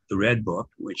the Red Book,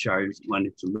 which I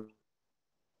wanted to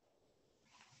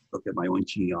look at my own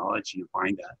genealogy and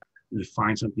find that, and we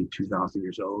find something 2,000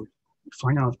 years old, we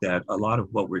find out that a lot of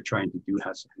what we're trying to do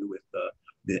has to do with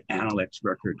the Analects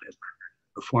record,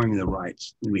 performing the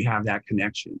rites. And we have that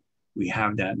connection. We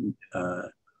have that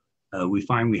we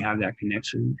find we have that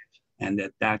connection, and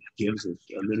that gives us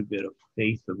a little bit of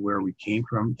faith of where we came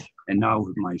from. And now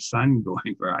with my son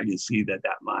going where I can see that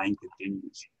line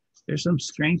continues. There's some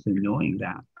strength in knowing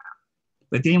that.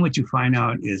 But then what you find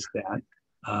out is that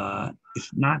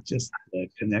it's not just the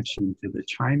connection to the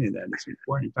China that is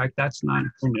important. In fact, that's not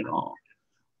important at all.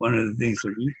 One of the things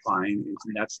that we find is,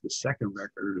 and that's the second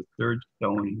record, the third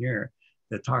stone here,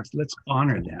 that talks, let's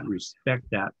honor that, respect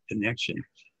that connection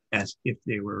as if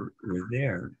they were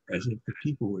there, as if the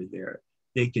people were there.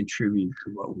 They contribute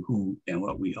to who and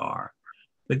what we are.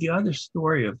 But the other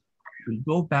story of, we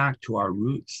go back to our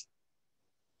roots,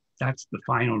 that's the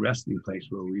final resting place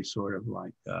where we sort of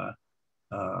like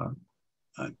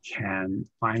can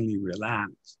finally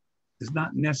relax. It's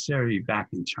not necessarily back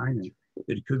in China,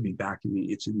 but it could be back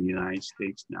it's in the United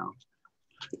States now.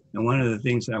 And one of the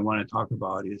things that I want to talk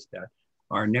about is that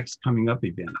our next coming up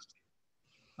events,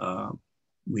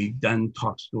 we've done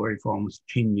Talk Story for almost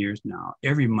 10 years now.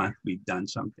 Every month we've done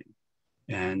something.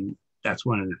 And that's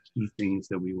one of the key things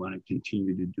that we want to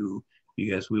continue to do,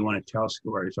 because we want to tell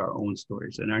stories, our own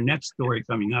stories. And our next story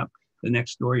coming up, the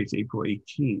next story is April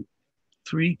 18th,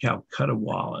 3 Calcutta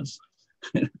Wallas.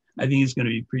 I think it's going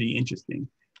to be pretty interesting,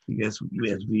 because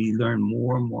as we learn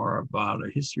more and more about our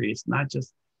history, it's not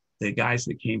just the guys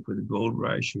that came for the gold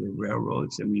rush or the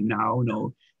railroads. And we now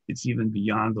know it's even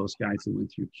beyond those guys that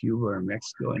went through Cuba or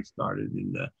Mexico and started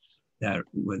in the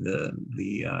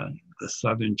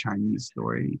Southern Chinese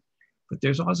story. But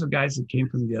there's also guys that came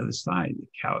from the other side.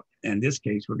 In this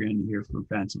case, we're going to hear from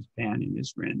Francis Pan and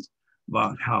his friends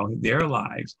about how their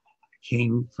lives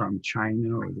came from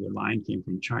China, or their line came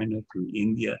from China through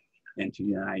India and to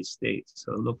the United States.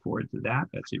 So look forward to that.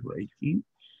 That's April 18th.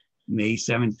 May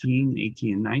 17,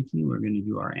 18, and 19, we're going to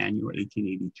do our annual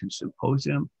 1882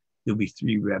 symposium. There'll be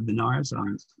 3 webinars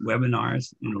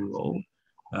in a row.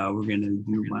 We're going to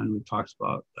do one that talks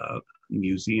about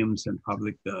museums and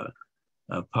public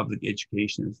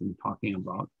education, and talking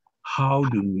about how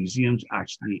do museums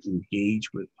actually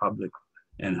engage with public,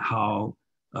 and how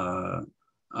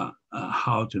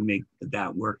to make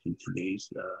that work in today's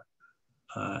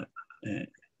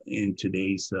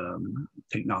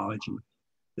technology.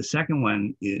 The second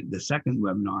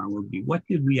webinar will be, what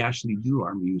did we actually do,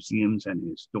 our museums and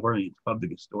historians,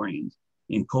 public historians,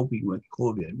 in coping with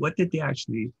COVID? What did they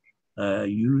actually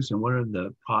use, and what are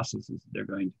the processes they're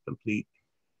going to complete?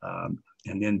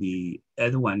 And then the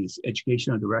other one is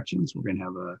educational directions. We're going to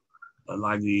have a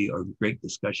lively or great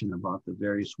discussion about the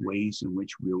various ways in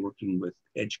which we're working with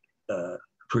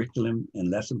curriculum and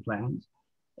lesson plans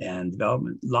and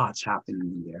development. Lots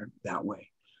happening there that way.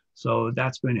 So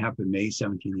that's going to happen May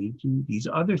 17, 18. These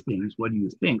other things, what do you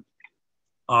think?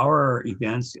 Our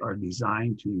events are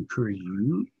designed to encourage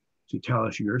you to tell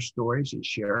us your stories and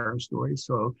share our stories.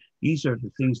 So these are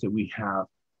the things that we have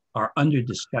are under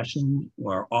discussion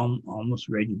or almost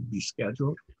ready to be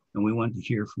scheduled. And we want to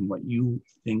hear from what you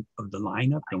think of the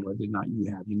lineup and whether or not you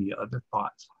have any other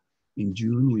thoughts. In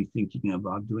June, we're thinking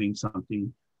about doing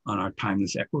something on our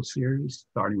Timeless Echo series,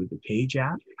 starting with the PAGE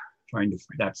Act,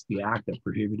 that's the act that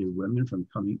prohibited Chinese women from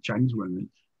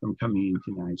coming into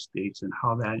the United States, and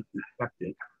how that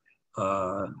affected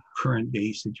current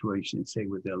day situation, say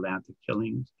with the Atlanta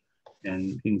killings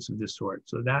and things of this sort.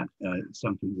 So that is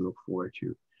something to look forward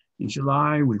to. In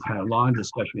July, we've had a long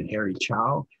discussion with Harry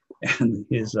Chow and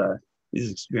his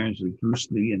experience with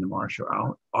Bruce Lee and the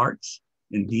martial arts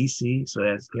in DC. So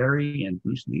that's Harry and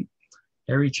Bruce Lee.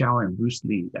 Harry Chow and Bruce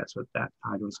Lee, that's what that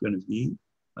title is going to be.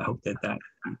 I hope that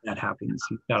happens.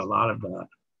 He's got a lot of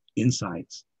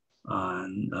insights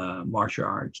on martial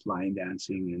arts, line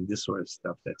dancing, and this sort of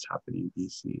stuff that's happening in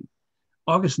DC.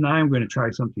 August 9, we're going to try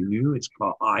something new. It's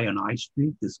called Eye on Eye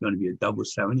Street. This is going to be a Double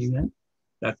 7 event.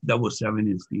 That Double 7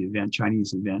 is the event,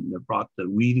 Chinese event, that brought the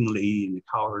weaving lady and the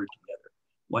cowherd together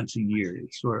once a year.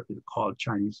 It's sort of called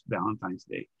Chinese Valentine's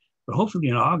Day. But hopefully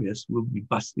in August, we'll be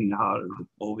busting out of the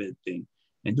COVID thing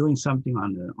and doing something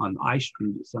on I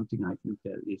Street is something I think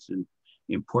that is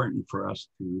important for us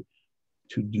to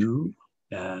do,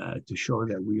 to show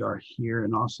that we are here,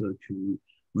 and also to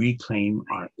reclaim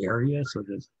our area so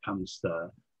that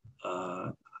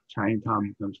Chinatown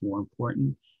becomes more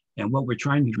important. And what we're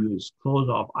trying to do is close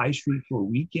off I Street for a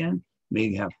weekend,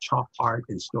 maybe have chalk art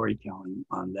and storytelling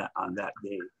on that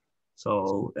day.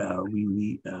 So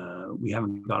we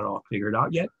haven't got it all figured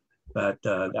out yet, but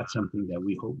that's something that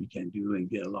we hope we can do and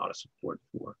get a lot of support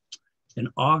for. In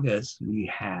August, we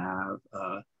have,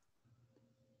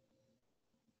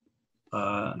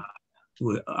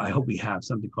 I hope we have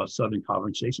something called Southern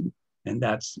Conversation, and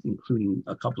that's including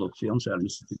a couple of films that are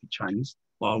Mississippi Chinese.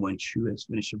 Wal Wen Chu has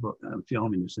finished a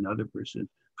film, and there's another person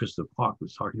Crystal Park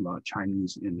was talking about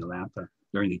Chinese in Atlanta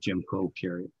during the Jim Crow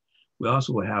period. We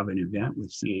also will have an event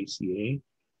with CACA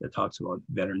that talks about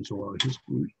veterans oral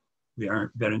history,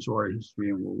 veterans oral history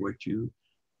in World War II,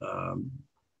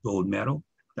 gold medal.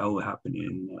 That will happen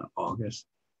in August.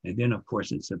 And then, of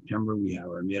course, in September, we have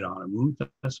our Mid-Autumn Moon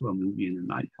Festival, movie in the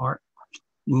night park,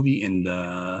 movie in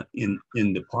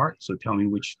the park. So tell me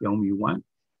which film you want.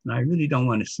 And I really don't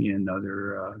want to see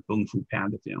another Kung Fu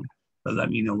Panda film, but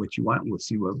let me know what you want. We'll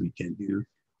see what we can do.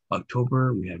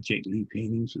 October, we have Jake Lee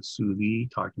paintings with Sue Lee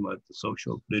talking about the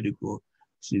social, political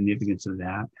significance of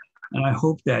that. And I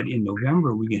hope that in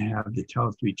November, we can have the Tell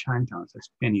of Three Chinatowns. That's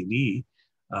Penny Lee,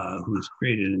 who's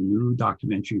created a new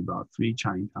documentary about three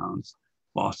Chinatowns,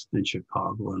 Boston,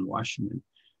 Chicago, and Washington.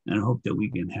 And I hope that we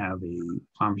can have a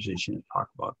conversation and talk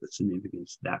about the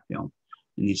significance of that film.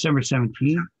 And December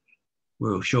 17th,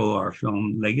 we'll show our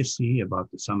film Legacy about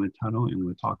the Summit Tunnel, and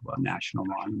we'll talk about national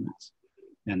monuments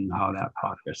and how that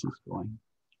process is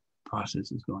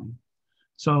going.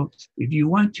 So if you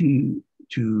want to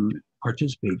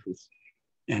participate with,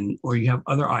 or you have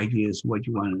other ideas what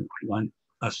you want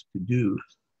us to do,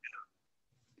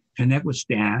 connect with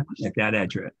Stan at that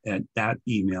address, at that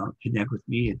email, connect with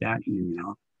me at that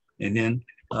email. And then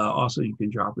also you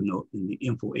can drop a note in the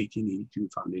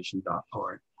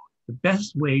info1882foundation.org. The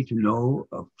best way to know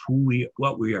of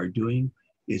what we are doing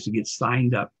is to get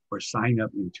signed up or sign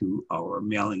up into our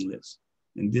mailing list.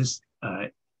 And this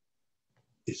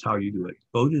is how you do it.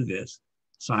 Go to this,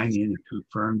 sign in and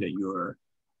confirm that you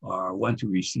want to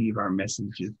receive our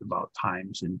messages about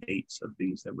times and dates of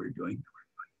things that we're doing.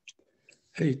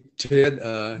 Hey,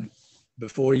 Ted,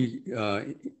 before you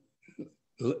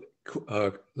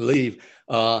leave,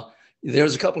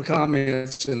 there's a couple of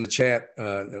comments in the chat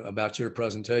about your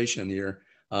presentation here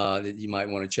that you might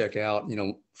want to check out. You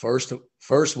know, first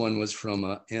one was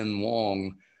from N.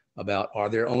 Wong about, are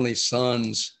there only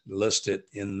sons listed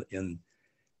in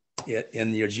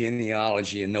your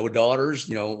genealogy and no daughters?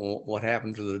 You know, what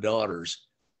happened to the daughters?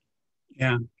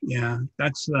 Yeah,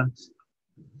 that's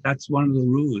one of the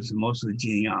rules in most of the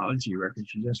genealogy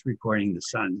records. You're just recording the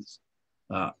sons.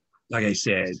 Like I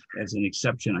said, as an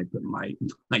exception, I put my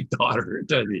daughter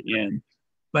to the end.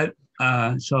 But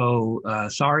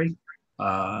sorry,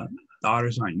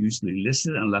 daughters aren't usually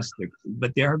listed unless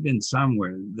but there have been some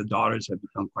where the daughters have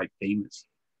become quite famous.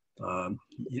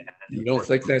 You don't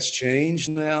think that's changed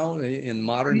now in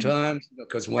modern times?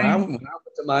 Because when I went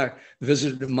to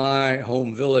visited my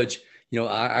home village, you know,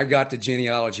 I got the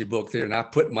genealogy book there and I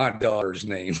put my daughter's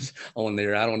names on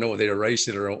there. I don't know if they erased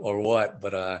it or what,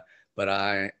 but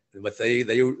they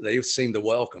seem to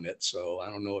welcome it. So I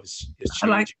don't know if it's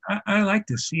changed. I like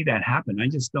to see that happen. I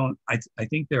just don't. I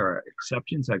think there are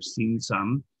exceptions. I've seen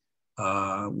some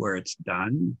where it's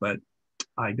done, but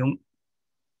I don't.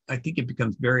 I think it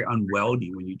becomes very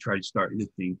unwieldy when you try to start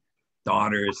listing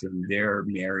daughters and their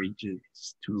marriages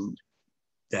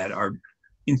that are,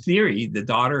 in theory, the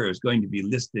daughter is going to be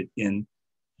listed in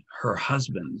her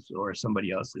husband's or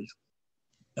somebody else's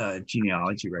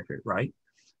genealogy record, right?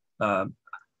 But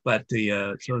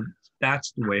so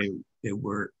that's the way it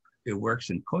works,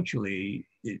 and culturally,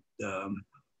 it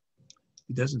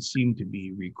doesn't seem to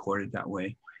be recorded that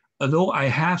way. Although I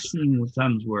have seen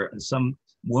times where some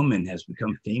woman has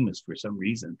become famous for some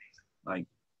reason, like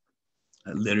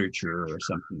literature or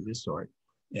something of this sort.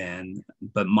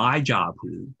 But my job,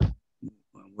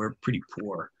 we're pretty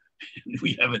poor.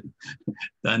 We haven't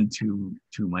done too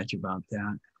much about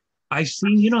that. I've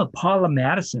seen, Paula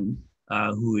Madison,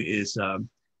 who is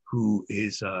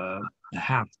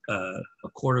half a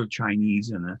quarter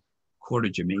Chinese and a quarter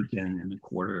Jamaican and a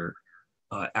quarter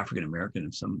African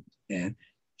American, and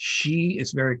she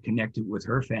is very connected with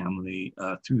her family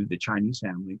through the Chinese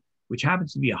family, which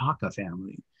happens to be a Hakka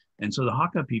family, and so the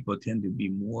Hakka people tend to be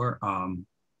more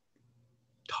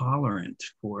tolerant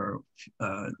for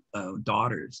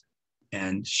daughters,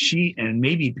 and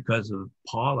maybe because of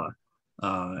Paula.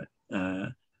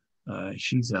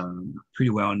 She's a pretty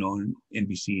well-known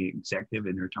NBC executive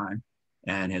in her time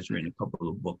and has written a couple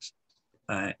of books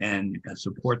and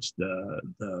supports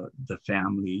the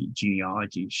family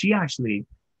genealogy. She actually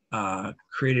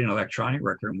created an electronic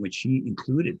record in which she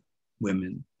included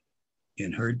women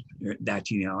in that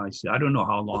genealogy. I don't know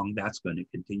how long that's going to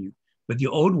continue, but the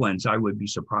old ones, I would be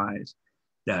surprised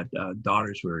that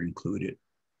daughters were included.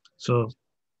 So,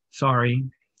 sorry.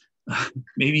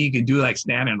 Maybe you can do like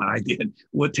Stan and I did.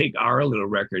 We'll take our little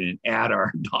record and add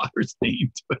our daughter's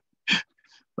name to it.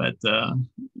 But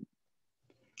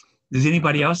does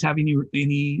anybody else have any?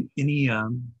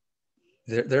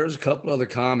 There's a couple other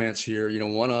comments here.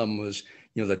 One of them was,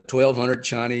 the 1,200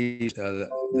 Chinese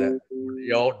that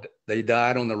they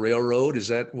died on the railroad? Is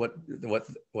that what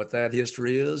that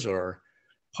history is, or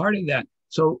Part of that.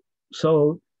 So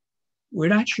we're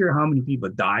not sure how many people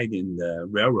died in the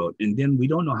railroad, and then we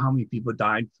don't know how many people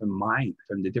died from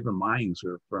the different mines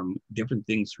or from different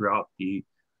things throughout the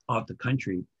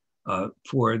country.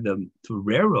 For the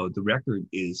railroad, the record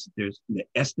is there's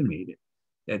estimated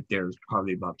that there's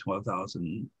probably about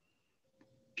 12,000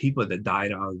 people that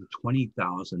died out of the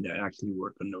 20,000 that actually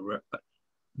work on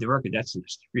the record. That's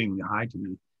extremely high to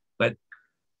me, but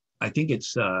I think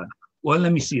it's well.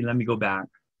 Let me see. Let me go back.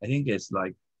 I think it's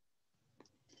like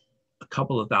a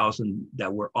couple of thousand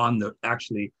that were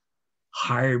actually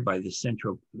hired by the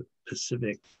Central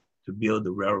Pacific to build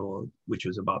the railroad, which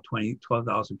was about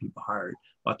 12,000 people hired,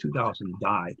 about 2,000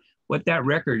 died. What that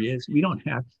record is, we don't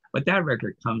have, what that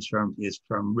record comes from is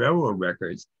from railroad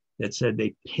records that said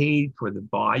they paid for the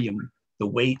volume, the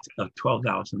weight of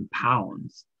 12,000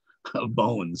 pounds of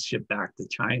bones shipped back to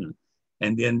China.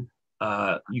 And then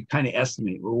you kind of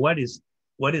estimate, well, what is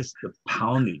the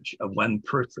poundage of one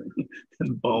person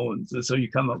in bones? And so you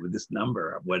come up with this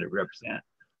number of what it represents.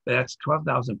 But that's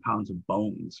 12,000 pounds of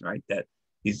bones, right? That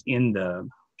is in the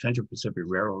Central Pacific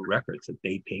Railroad records that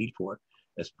they paid for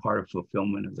as part of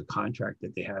fulfillment of the contract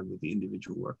that they had with the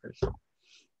individual workers.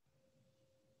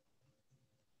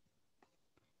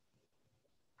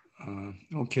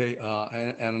 Okay.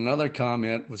 And another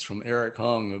comment was from Eric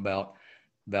Hung about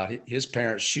his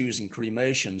parents choosing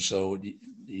cremation. So do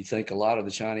you think a lot of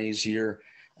the Chinese here,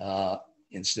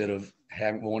 instead of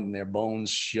wanting their bones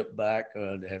shipped back,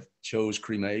 have chose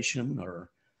cremation?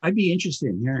 Or I'd be interested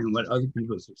in hearing what other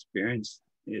people's experience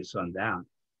is on that.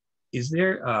 Is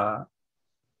there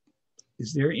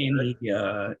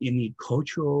any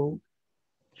cultural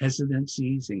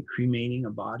hesitancies in cremating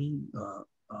a body?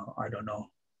 I don't know.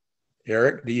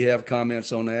 Eric, do you have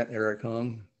comments on that, Eric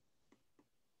Hung?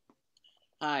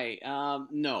 Hi.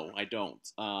 No, I don't.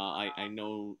 I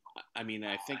know. I mean,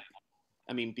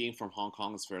 being from Hong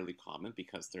Kong is fairly common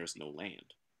because there's no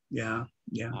land. Yeah.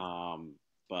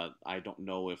 But I don't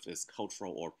know if it's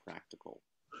cultural or practical.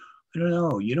 I don't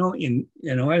know. When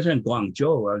I was in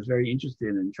Guangzhou, I was very interested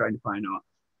in trying to find out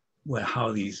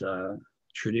how these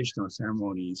traditional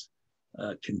ceremonies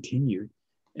continued.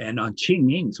 And on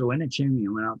Qingming, so when at Qingming, I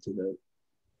went out to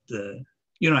the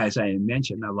as I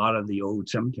mentioned, a lot of the old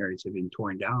cemeteries have been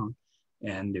torn down,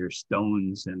 and their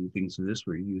stones and things of this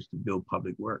were used to build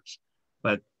public works.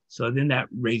 But so then that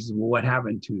raises, well, what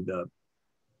happened to the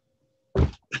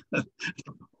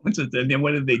and then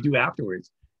what did they do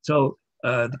afterwards? So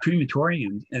the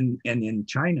crematoriums and in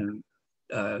China,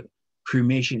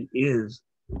 cremation is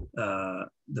the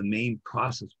main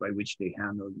process by which they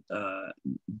handle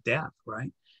death, right?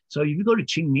 So if you go to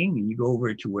Qingming and you go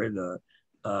over to where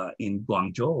in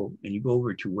Guangzhou, and you go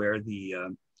over to where the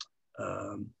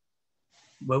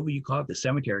what would you call it, the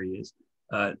cemetery is,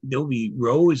 there'll be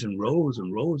rows and rows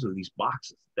and rows of these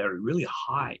boxes that are really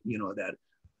high, that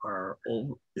are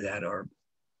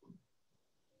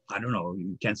I don't know,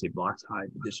 you can't say blocks high,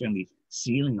 but they're certainly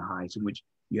ceiling heights, in which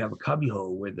you have a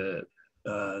cubbyhole where the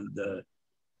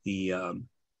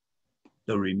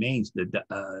remains,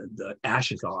 the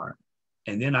ashes are.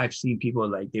 And then I've seen people,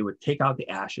 like, they would take out the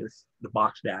ashes, the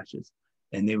boxed ashes,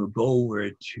 and they would go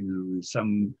over to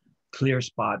some clear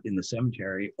spot in the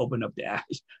cemetery, open up the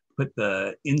ashes, put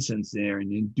the incense there,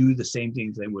 and then do the same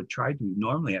things they would try to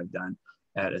normally have done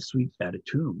at a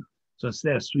tomb. So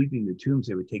instead of sweeping the tombs,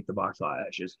 they would take the box of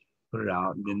ashes, put it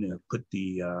out, and then they would put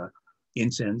the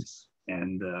incense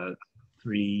and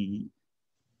three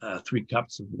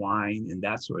cups of wine and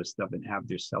that sort of stuff, and have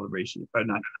their celebration, or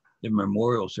not, their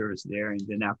memorial service there. And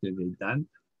then after they're done,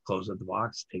 close up the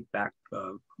box, take back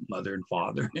mother and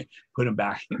father, put them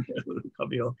back in their little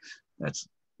cubbyhole. That's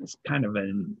kind of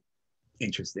an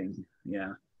interesting,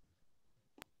 yeah.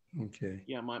 Okay.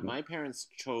 Yeah, my parents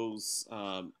chose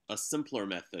a simpler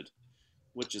method,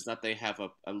 which is that they have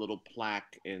a little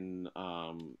plaque in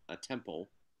a temple,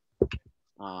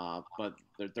 but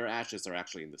their ashes are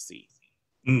actually in the sea.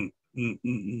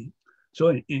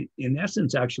 So in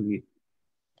essence, actually,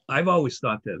 I've always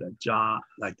thought that a jia,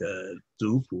 like the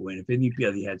zufu, and if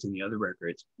anybody has any other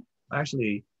records, I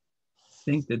actually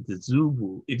think that the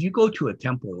zufu, if you go to a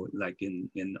temple, like in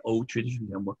old traditional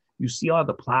temple, you see all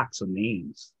the plaques of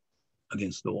names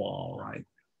against the wall, right?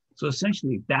 So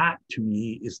essentially that, to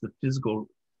me, is the physical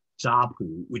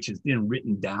zapu, which is then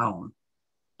written down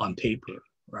on paper,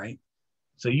 right?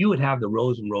 So you would have the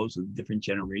rows and rows of different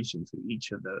generations of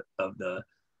each of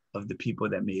the people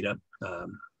that made up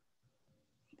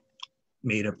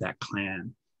that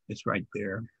clan. It's right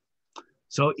there.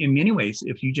 So in many ways,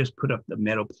 if you just put up the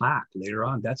metal plaque later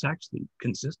on, that's actually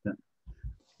consistent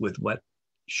with what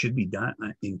should be done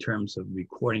in terms of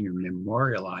recording and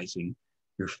memorializing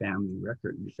your family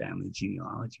record, your family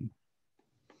genealogy.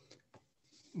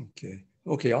 Okay.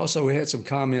 Okay. Also, we had some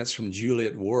comments from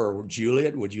Juliet Wurr.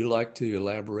 Juliet, would you like to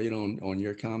elaborate on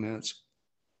your comments?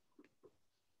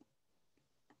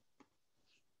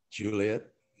 Juliet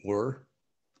Wurr.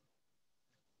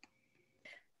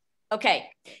 Okay.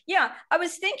 Yeah, I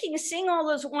was thinking, seeing all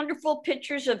those wonderful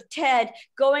pictures of Ted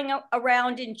going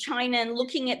around in China and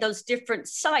looking at those different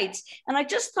sites. And I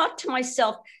just thought to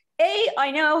myself,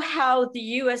 I know how the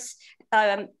US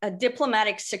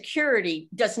diplomatic security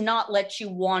does not let you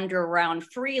wander around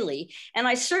freely. And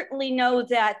I certainly know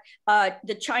that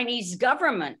the Chinese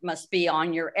government must be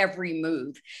on your every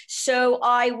move. So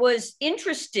I was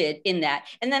interested in that.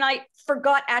 And then I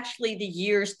forgot actually the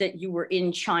years that you were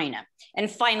in China.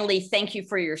 And finally, thank you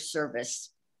for your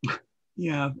service.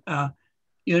 Yeah,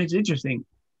 it's interesting.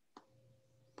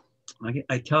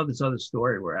 I tell this other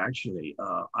story where actually,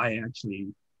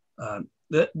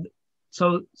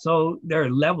 so there are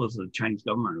levels of Chinese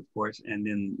government, of course, and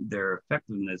then their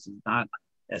effectiveness is not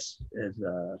as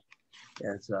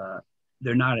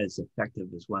they're not as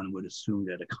effective as one would assume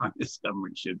that a communist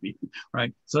government should be,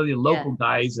 right? So the local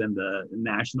guys and the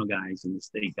national guys and the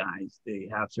state guys, they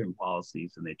have certain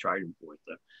policies and they try to enforce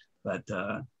them. But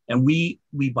and we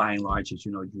by and large, as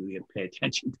you know, Julia, pay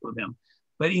attention to them.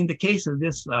 But in the case of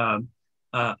this going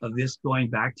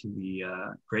back to the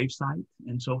gravesite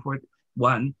and so forth,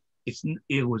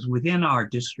 it was within our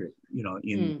district,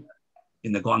 in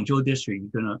the Guangzhou district.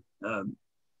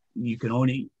 You can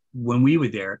only, when we were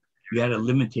there, you had a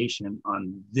limitation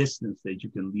on distance that you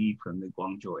can leave from the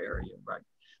Guangzhou area, right?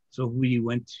 So if we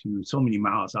went to so many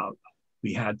miles out,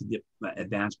 we had to get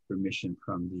advance permission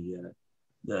from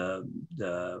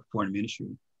the foreign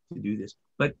ministry to do this.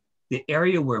 But the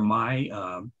area where my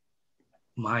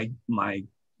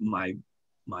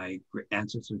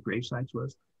ancestors' grave sites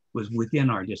was within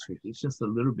our district. It's just a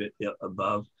little bit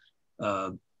above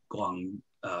Guangzhou.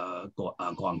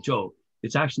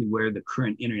 It's actually where the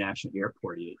current international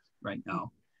airport is right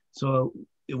now. So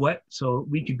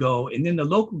we could go, and then the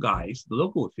local guys, the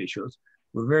local officials,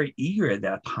 were very eager at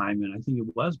that time, and I think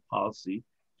it was policy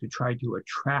to try to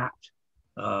attract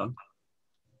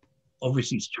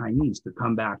overseas Chinese to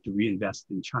come back to reinvest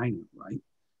in China, right?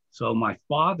 So my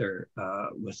father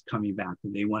was coming back,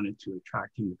 and they wanted to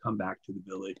attract him to come back to the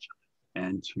village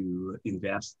and to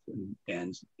invest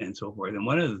and so forth. And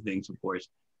one of the things, of course,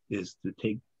 is to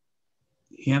take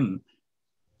him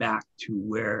back to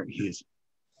where his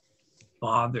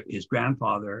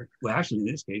grandfather, well, actually in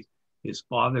this case, his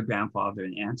father, grandfather,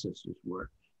 and ancestors were,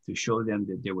 to show them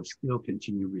that there was still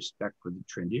continued respect for the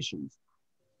traditions.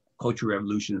 Cultural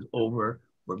Revolution is over.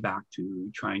 We're back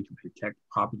to trying to protect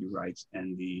property rights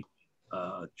and the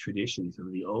traditions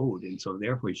of the old. And so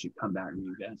therefore you should come back and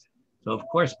invest. So of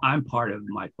course, I'm part of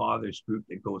my father's group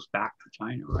that goes back to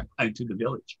China, right, to the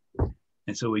village.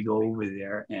 And so we go over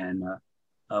there, and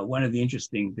one of the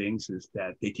interesting things is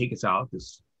that they take us out,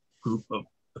 this group of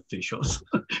officials,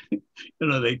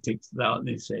 they take us out and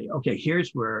they say, okay,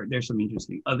 here's where there's some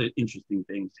other interesting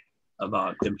things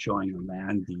about them showing a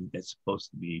land deed that's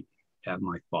supposed to have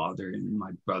my father and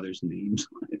my brother's names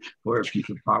for a piece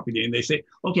of property. And they say,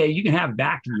 okay, you can have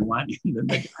back if you want. And then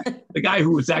the guy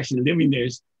who was actually living there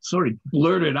sort of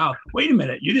blurted out, wait a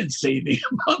minute, you didn't say anything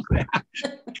about that.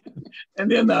 And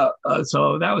then,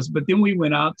 so that was, but then we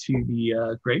went out to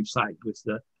the gravesite with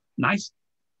the nice,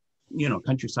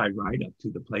 countryside ride up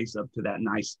to that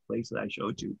nice place that I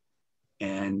showed you.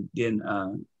 And then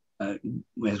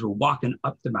as we're walking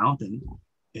up the mountain,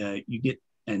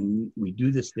 and we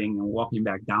do this thing and walking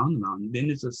back down the mountain, then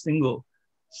it's a single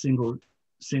sort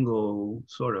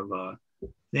of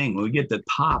thing. When we get to the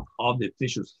top, all the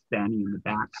officials standing in the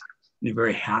back, and they're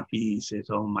very happy. He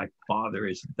says, oh, my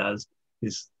father does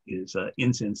his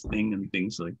incense thing and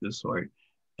things like this sort.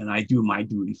 And I do my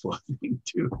duty for a thing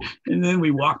too. And then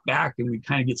we walk back and we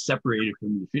kind of get separated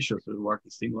from the officials, so we walk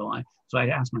a single line. So I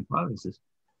asked my father, I says,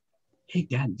 hey,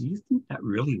 Dad, do you think that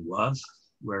really was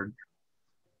where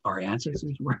our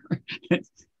ancestors were?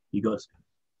 He goes,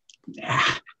 nah,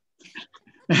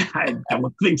 I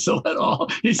don't think so at all.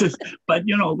 He says, but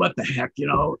what the heck,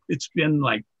 it's been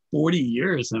like 40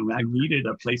 years and I needed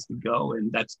a place to go,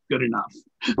 and that's good enough.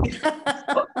 So,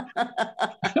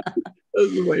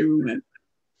 that's the way we went.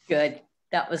 Good.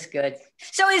 That was good.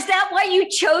 So is that why you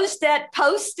chose that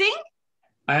posting?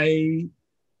 I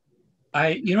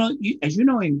as you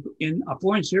know, in a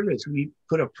foreign service, we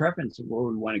put a preference of where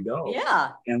we want to go.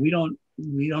 Yeah. And we don't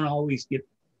always get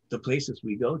the places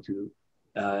we go to.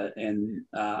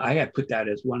 I had put that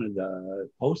as one of the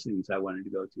postings I wanted to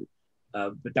go to.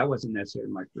 but that wasn't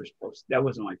necessarily my first post. That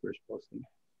wasn't my first posting.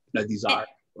 No, these are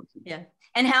posting. Yeah.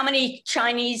 And how many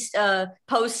Chinese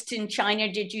posts in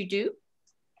China did you do?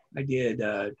 I did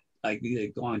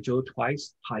Guangzhou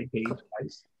twice, Taipei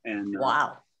twice, and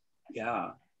wow. Yeah,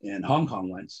 and Hong Kong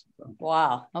once. So.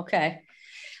 Wow. Okay.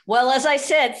 Well, as I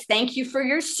said, thank you for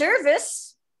your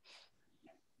service.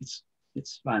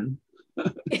 It's fun.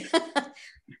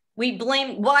 We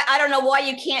blame why I don't know why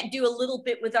you can't do a little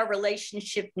bit with our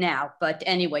relationship now, but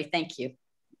anyway, thank you.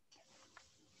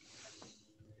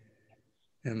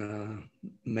 And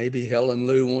maybe Helen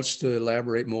Liu wants to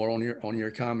elaborate more on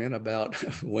your comment about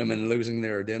women losing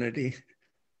their identity.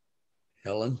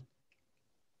 Helen.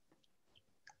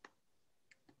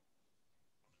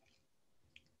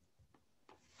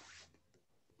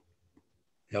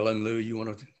 Helen Liu, you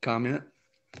want to comment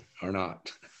or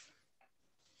not?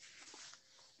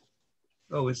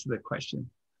 Oh, what's the question?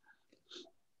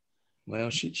 Well,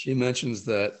 she mentions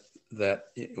that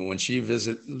when she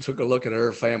took a look at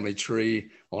her family tree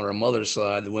on her mother's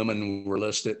side, the women were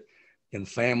listed in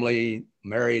family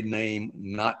married name,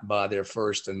 not by their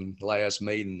first and last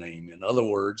maiden name. In other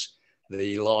words,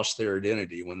 they lost their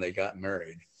identity when they got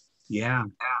married. Yeah.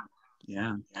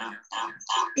 I'm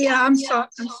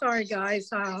sorry, guys.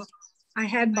 I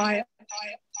had my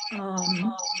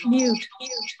mute.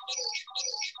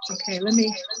 Okay, let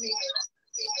me.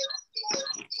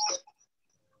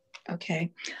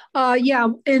 Okay.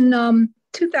 In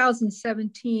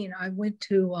 2017, I went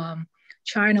to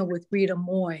China with Rita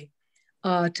Moy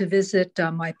to visit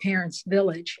my parents'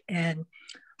 village. And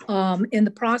in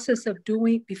the process of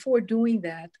before doing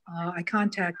that, I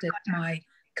contacted my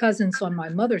cousins on my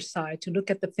mother's side to look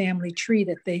at the family tree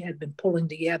that they had been pulling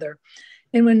together.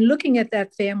 And when looking at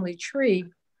that family tree,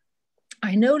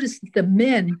 I noticed the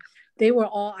men, they were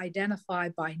all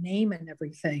identified by name and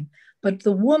everything, but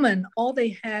the woman, all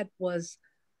they had was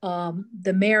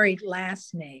the married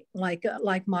last name, like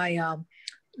my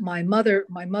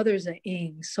mother's a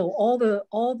Ng. So all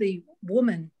the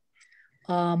women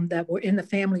that were in the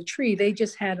family tree, they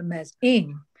just had them as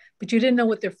Ng, but you didn't know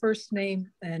what their first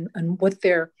name and what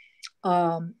their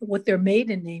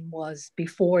maiden name was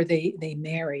before they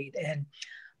married. And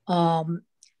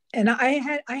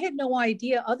I had no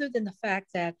idea, other than the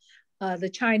fact that the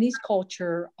Chinese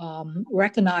culture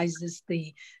recognizes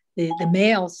the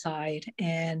male side,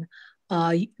 and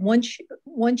once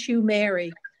you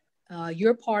marry,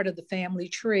 you're part of the family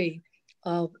tree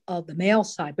of the male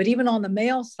side. But even on the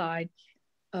male side,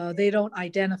 they don't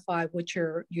identify what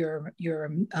your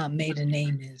maiden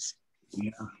name is.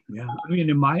 Yeah. I mean,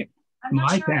 in my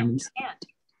family,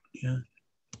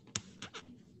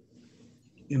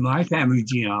 in my family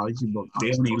genealogy book,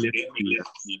 they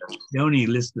only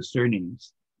list the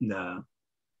surnames.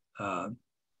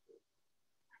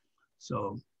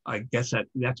 So I guess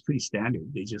that's pretty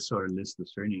standard. They just sort of list the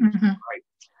surnames. Mm-hmm. Right.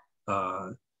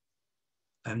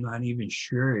 I'm not even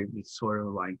sure if it's sort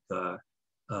of like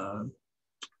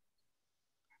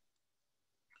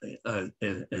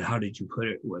how did you put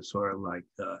it? Was sort of like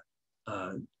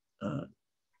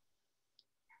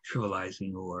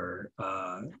trivializing or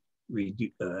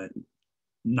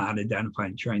not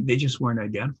identifying China. They just weren't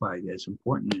identified as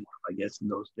important enough, I guess, in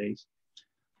those days.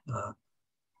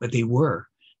 But they were.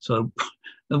 So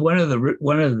one of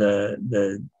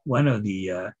the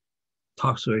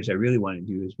talk stories I really want to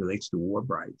do relates to war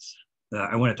brides.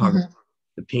 I want to talk about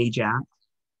the Page Act,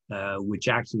 which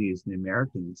actually is the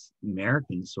American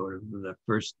sort of the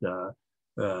first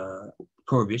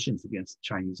prohibitions against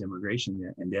Chinese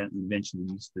immigration, and then eventually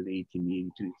used to the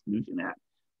 1882 Exclusion Act,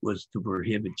 was to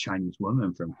prohibit Chinese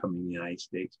women from coming to the United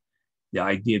States. The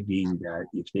idea being that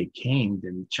if they came,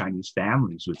 then Chinese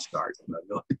families would start.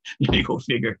 You go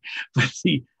figure. But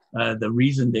see, the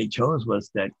reason they chose was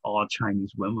that all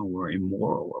Chinese women were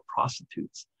immoral or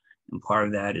prostitutes. And part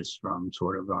of that is from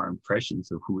sort of our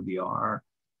impressions of who they are,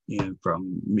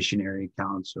 from missionary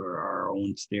accounts or our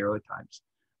own stereotypes.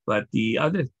 But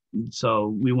so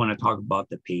we want to talk about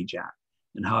the Page Act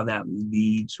and how that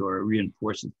leads or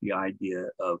reinforces the idea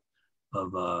of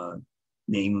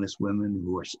nameless women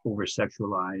who are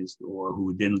over-sexualized, or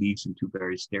who then leads into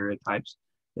various stereotypes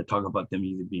that talk about them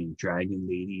either being dragon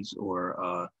ladies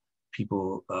or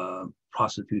people,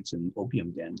 prostitutes in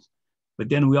opium dens. But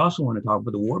then we also want to talk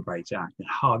about the War Brides Act and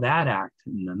how that act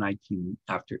in the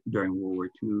during World War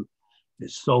II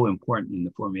is so important in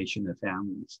the formation of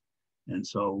families. And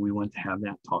so we want to have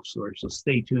that talk story. So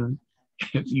stay tuned.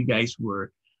 If you guys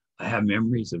have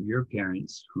memories of your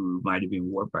parents who might have been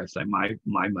war brides, like my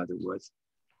mother was,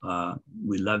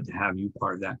 we'd love to have you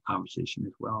part of that conversation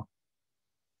as well.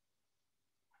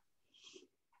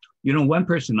 You know, one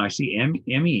person I see,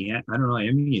 Emmy, I don't know,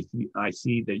 Emmy, if I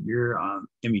see that you're on,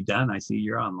 Emmy Dunn, I see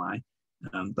you're online.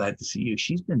 I'm glad to see you.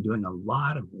 She's been doing a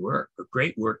lot of work,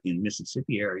 great work in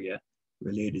Mississippi area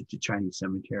related to Chinese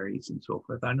cemeteries and so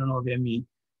forth. I don't know if Emmy,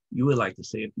 you would like to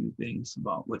say a few things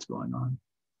about what's going on.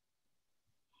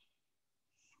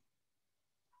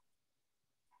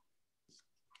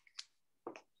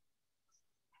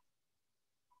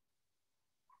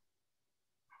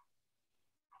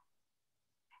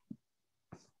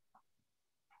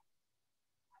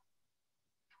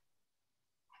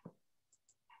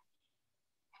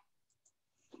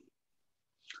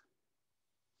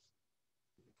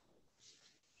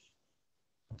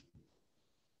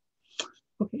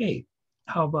 Okay,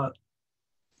 how about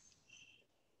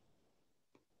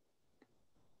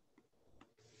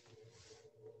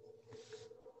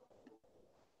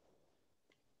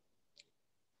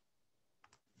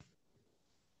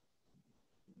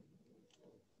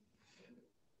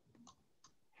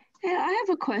Hey, I have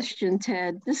a question,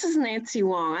 Ted. This is Nancy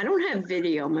Wong. I don't have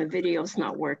video. My video's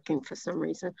not working for some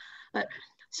reason.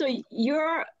 So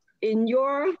you're in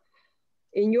your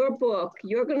book,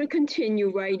 you're going to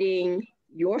continue writing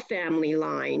your family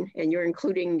line, and you're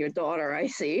including your daughter, I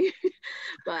see.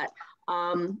 But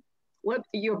what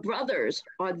your brothers,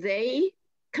 are they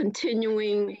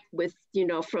continuing with, you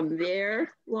know, from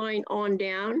their line on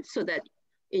down, so that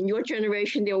in your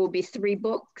generation there will be 3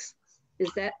 books?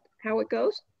 Is that how it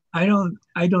goes? I don't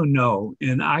know.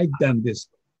 And I've done this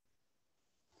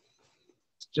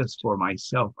just for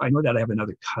myself. I know that I have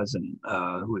another cousin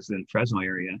who is in Fresno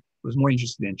area, who was more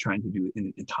interested in trying to do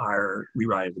an entire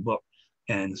rewrite of the book.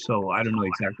 And so I don't know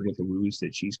exactly what the rules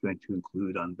that she's going to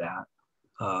include on that.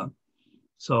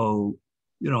 So,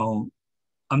 you know,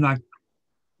 I'm not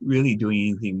really doing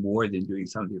anything more than doing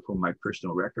something for my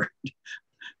personal record.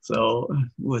 So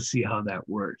we'll see how that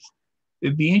works.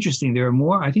 It'd be interesting.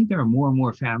 I think there are more and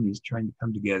more families trying to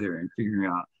come together and figuring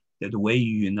out that the way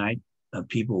you unite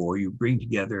people, or you bring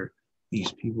together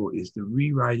these people, is the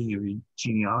rewriting of a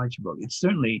genealogy book. It's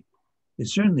certainly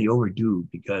overdue,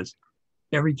 because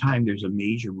every time there's a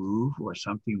major move or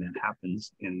something that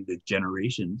happens in the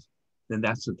generations, then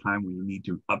that's the time when you need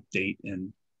to update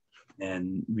and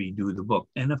redo the book.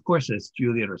 And of course, as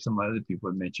Juliet or some other people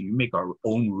have mentioned, you make our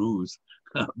own rules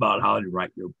about how to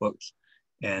write your books.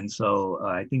 And so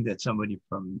I think that somebody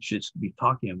should be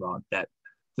talking about that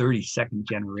 32nd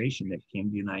generation that came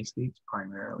to the United States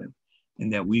primarily,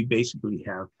 and that we basically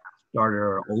have started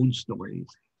our own stories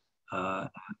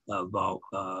about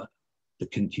the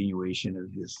continuation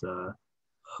of this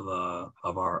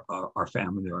of our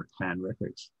family, our clan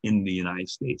records in the United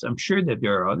States. I'm sure that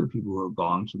there are other people who are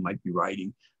gongs who might be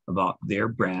writing about their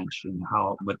branch and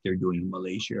what they're doing in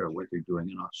Malaysia or what they're doing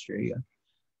in Australia.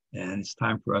 And it's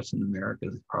time for us in America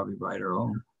to probably write our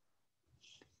own.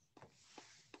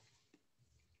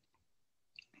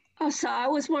 Oh, so I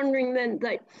was wondering then,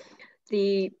 like,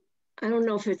 I don't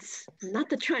know if it's not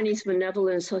the Chinese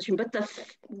Benevolent Association, but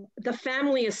the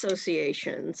family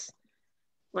associations.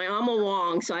 Like, I'm a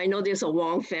Wong, so I know there's a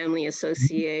Wong Family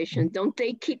Association. Don't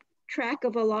they keep track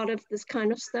of a lot of this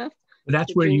kind of stuff?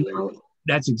 That's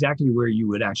exactly where you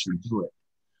would actually do it.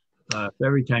 So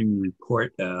every time you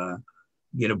report,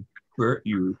 get a birth,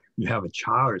 you have a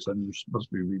child or something, you're supposed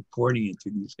to be reporting it to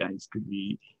these guys to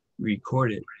be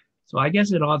recorded. So I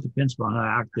guess it all depends on how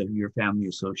active your family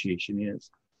association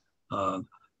is.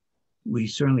 We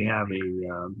certainly have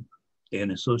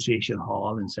an association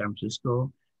hall in San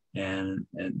Francisco, and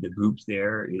the groups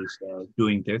there is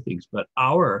doing their things. But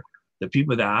the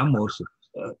people that I'm most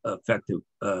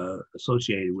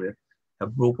associated with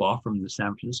have broke off from the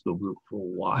San Francisco group for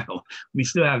a while. We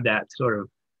still have that sort of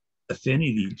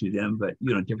affinity to them, but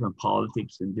you know, different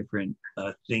politics and different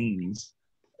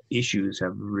issues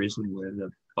have arisen where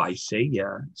the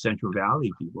Visalia Central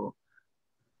Valley people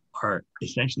are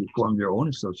essentially formed their own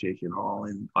association hall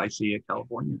in Visalia,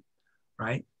 California,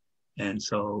 right? And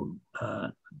so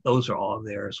those are all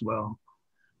there as well.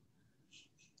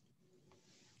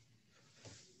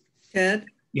 Ted?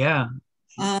 Yeah.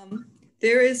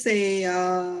 There is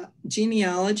a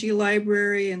genealogy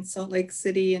library in Salt Lake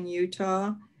City in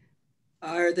Utah.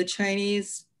 Are the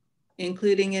Chinese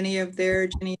including any of their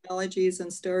genealogies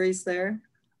and stories there?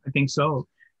 I think so.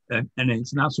 And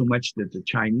it's not so much that the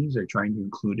Chinese are trying to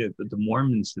include it, but the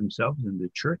Mormons themselves in the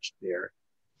church there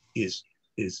is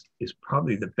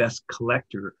probably the best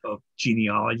collector of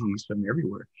genealogies from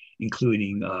everywhere,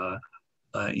 including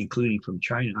from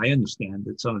China. I understand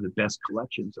that some of the best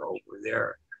collections are over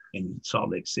there in Salt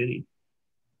Lake City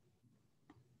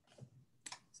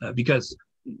because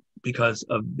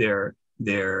of their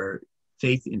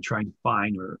faith in trying to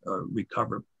find or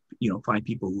recover find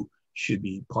people who should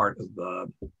be part of,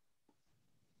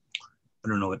 I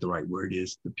don't know what the right word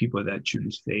is, the people that should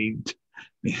be saved.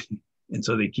 And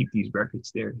so they keep these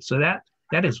records there. So that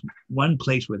is one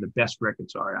place where the best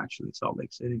records are, actually, Salt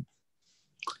Lake City.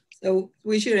 So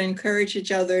we should encourage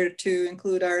each other to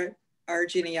include our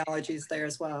genealogies there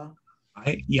as well.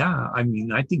 I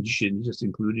think you should just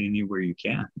include it anywhere you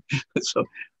can. so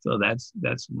that's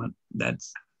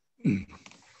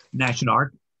National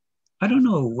Archives. I don't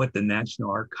know what the National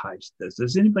Archives does.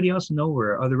 Does anybody else know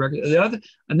where other records?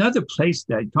 Another place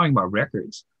that, talking about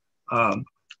records,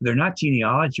 they're not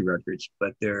genealogy records,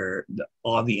 but they're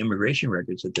all the immigration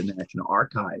records at the National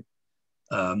Archive.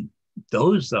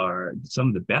 Those are some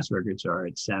of the best records are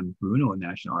at San Bruno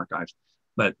National Archives,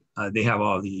 but they have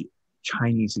all the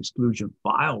Chinese exclusion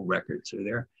file records are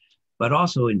there, but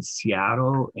also in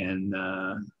Seattle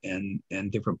and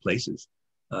different places.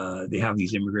 They have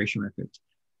these immigration records.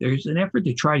 There's an effort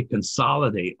to try to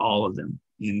consolidate all of them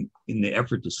in the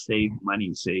effort to save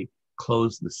money, say,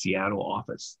 close the Seattle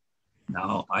office.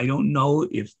 Now, I don't know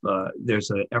if there's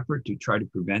an effort to try to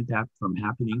prevent that from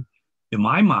happening. In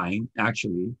my mind,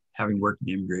 actually, having worked in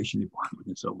the immigration department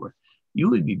and so forth, you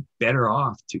would be better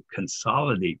off to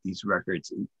consolidate these records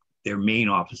in their main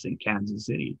office in Kansas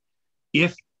City,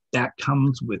 if that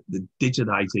comes with the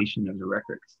digitization of the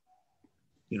records.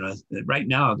 Right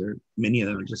now, many of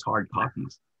them are just hard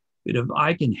copies. But if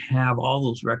I can have all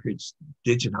those records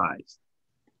digitized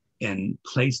and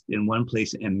placed in one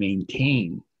place and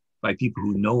maintained by people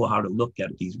who know how to look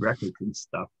at these records and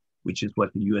stuff, which is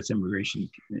what the U.S. immigration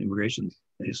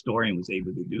historian was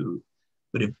able to do.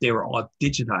 But if they were all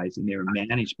digitized and they were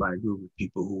managed by a group of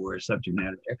people who were subject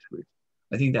matter experts,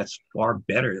 I think that's far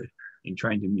better than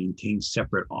trying to maintain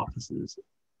separate offices,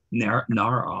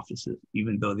 NAR offices,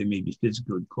 even though they may be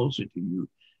physically closer to you.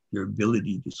 Your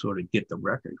ability to sort of get the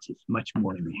records is much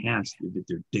more enhanced if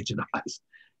they're digitized.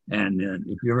 And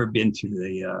if you've ever been to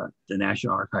the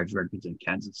National Archives records in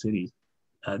Kansas City,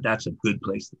 that's a good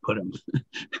place to put them,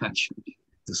 actually,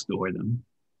 to store them.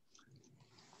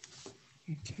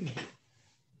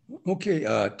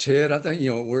 Okay, Ted, I think,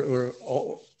 we're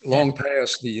all long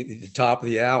past the top of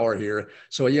the hour here.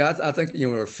 So yeah, I think,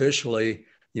 officially,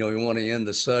 we want to end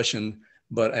the session.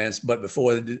 But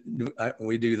before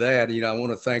we do that, I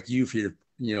want to thank you for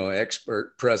your,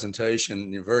 expert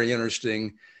presentation. You're very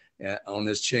interesting on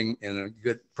this Qing and a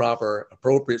good, proper,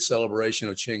 appropriate celebration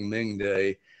of Qingming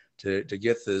Day to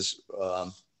get this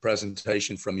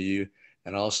presentation from you.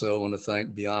 And also want to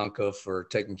thank Bianca for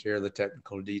taking care of the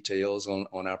technical details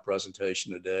on our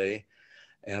presentation today.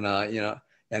 And,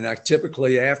 and I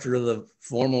typically, after the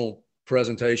formal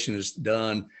presentation is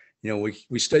done,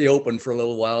 we stay open for a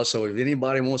little while. So if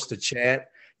anybody wants to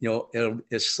chat,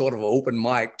 it's sort of open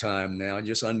mic time now.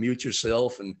 Just unmute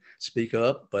yourself and speak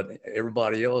up. But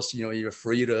everybody else, you're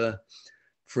free to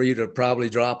probably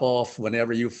drop off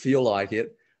whenever you feel like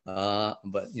it.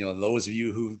 But those of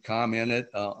you who commented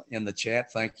in the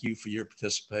chat, thank you for your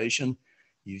participation.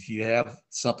 If you have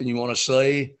something you want to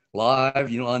say live,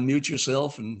 unmute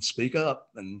yourself and speak up.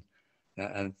 And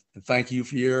thank you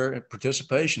for your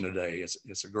participation today.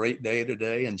 It's a great day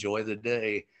today. Enjoy the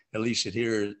day. At least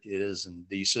here it is in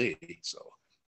DC. So.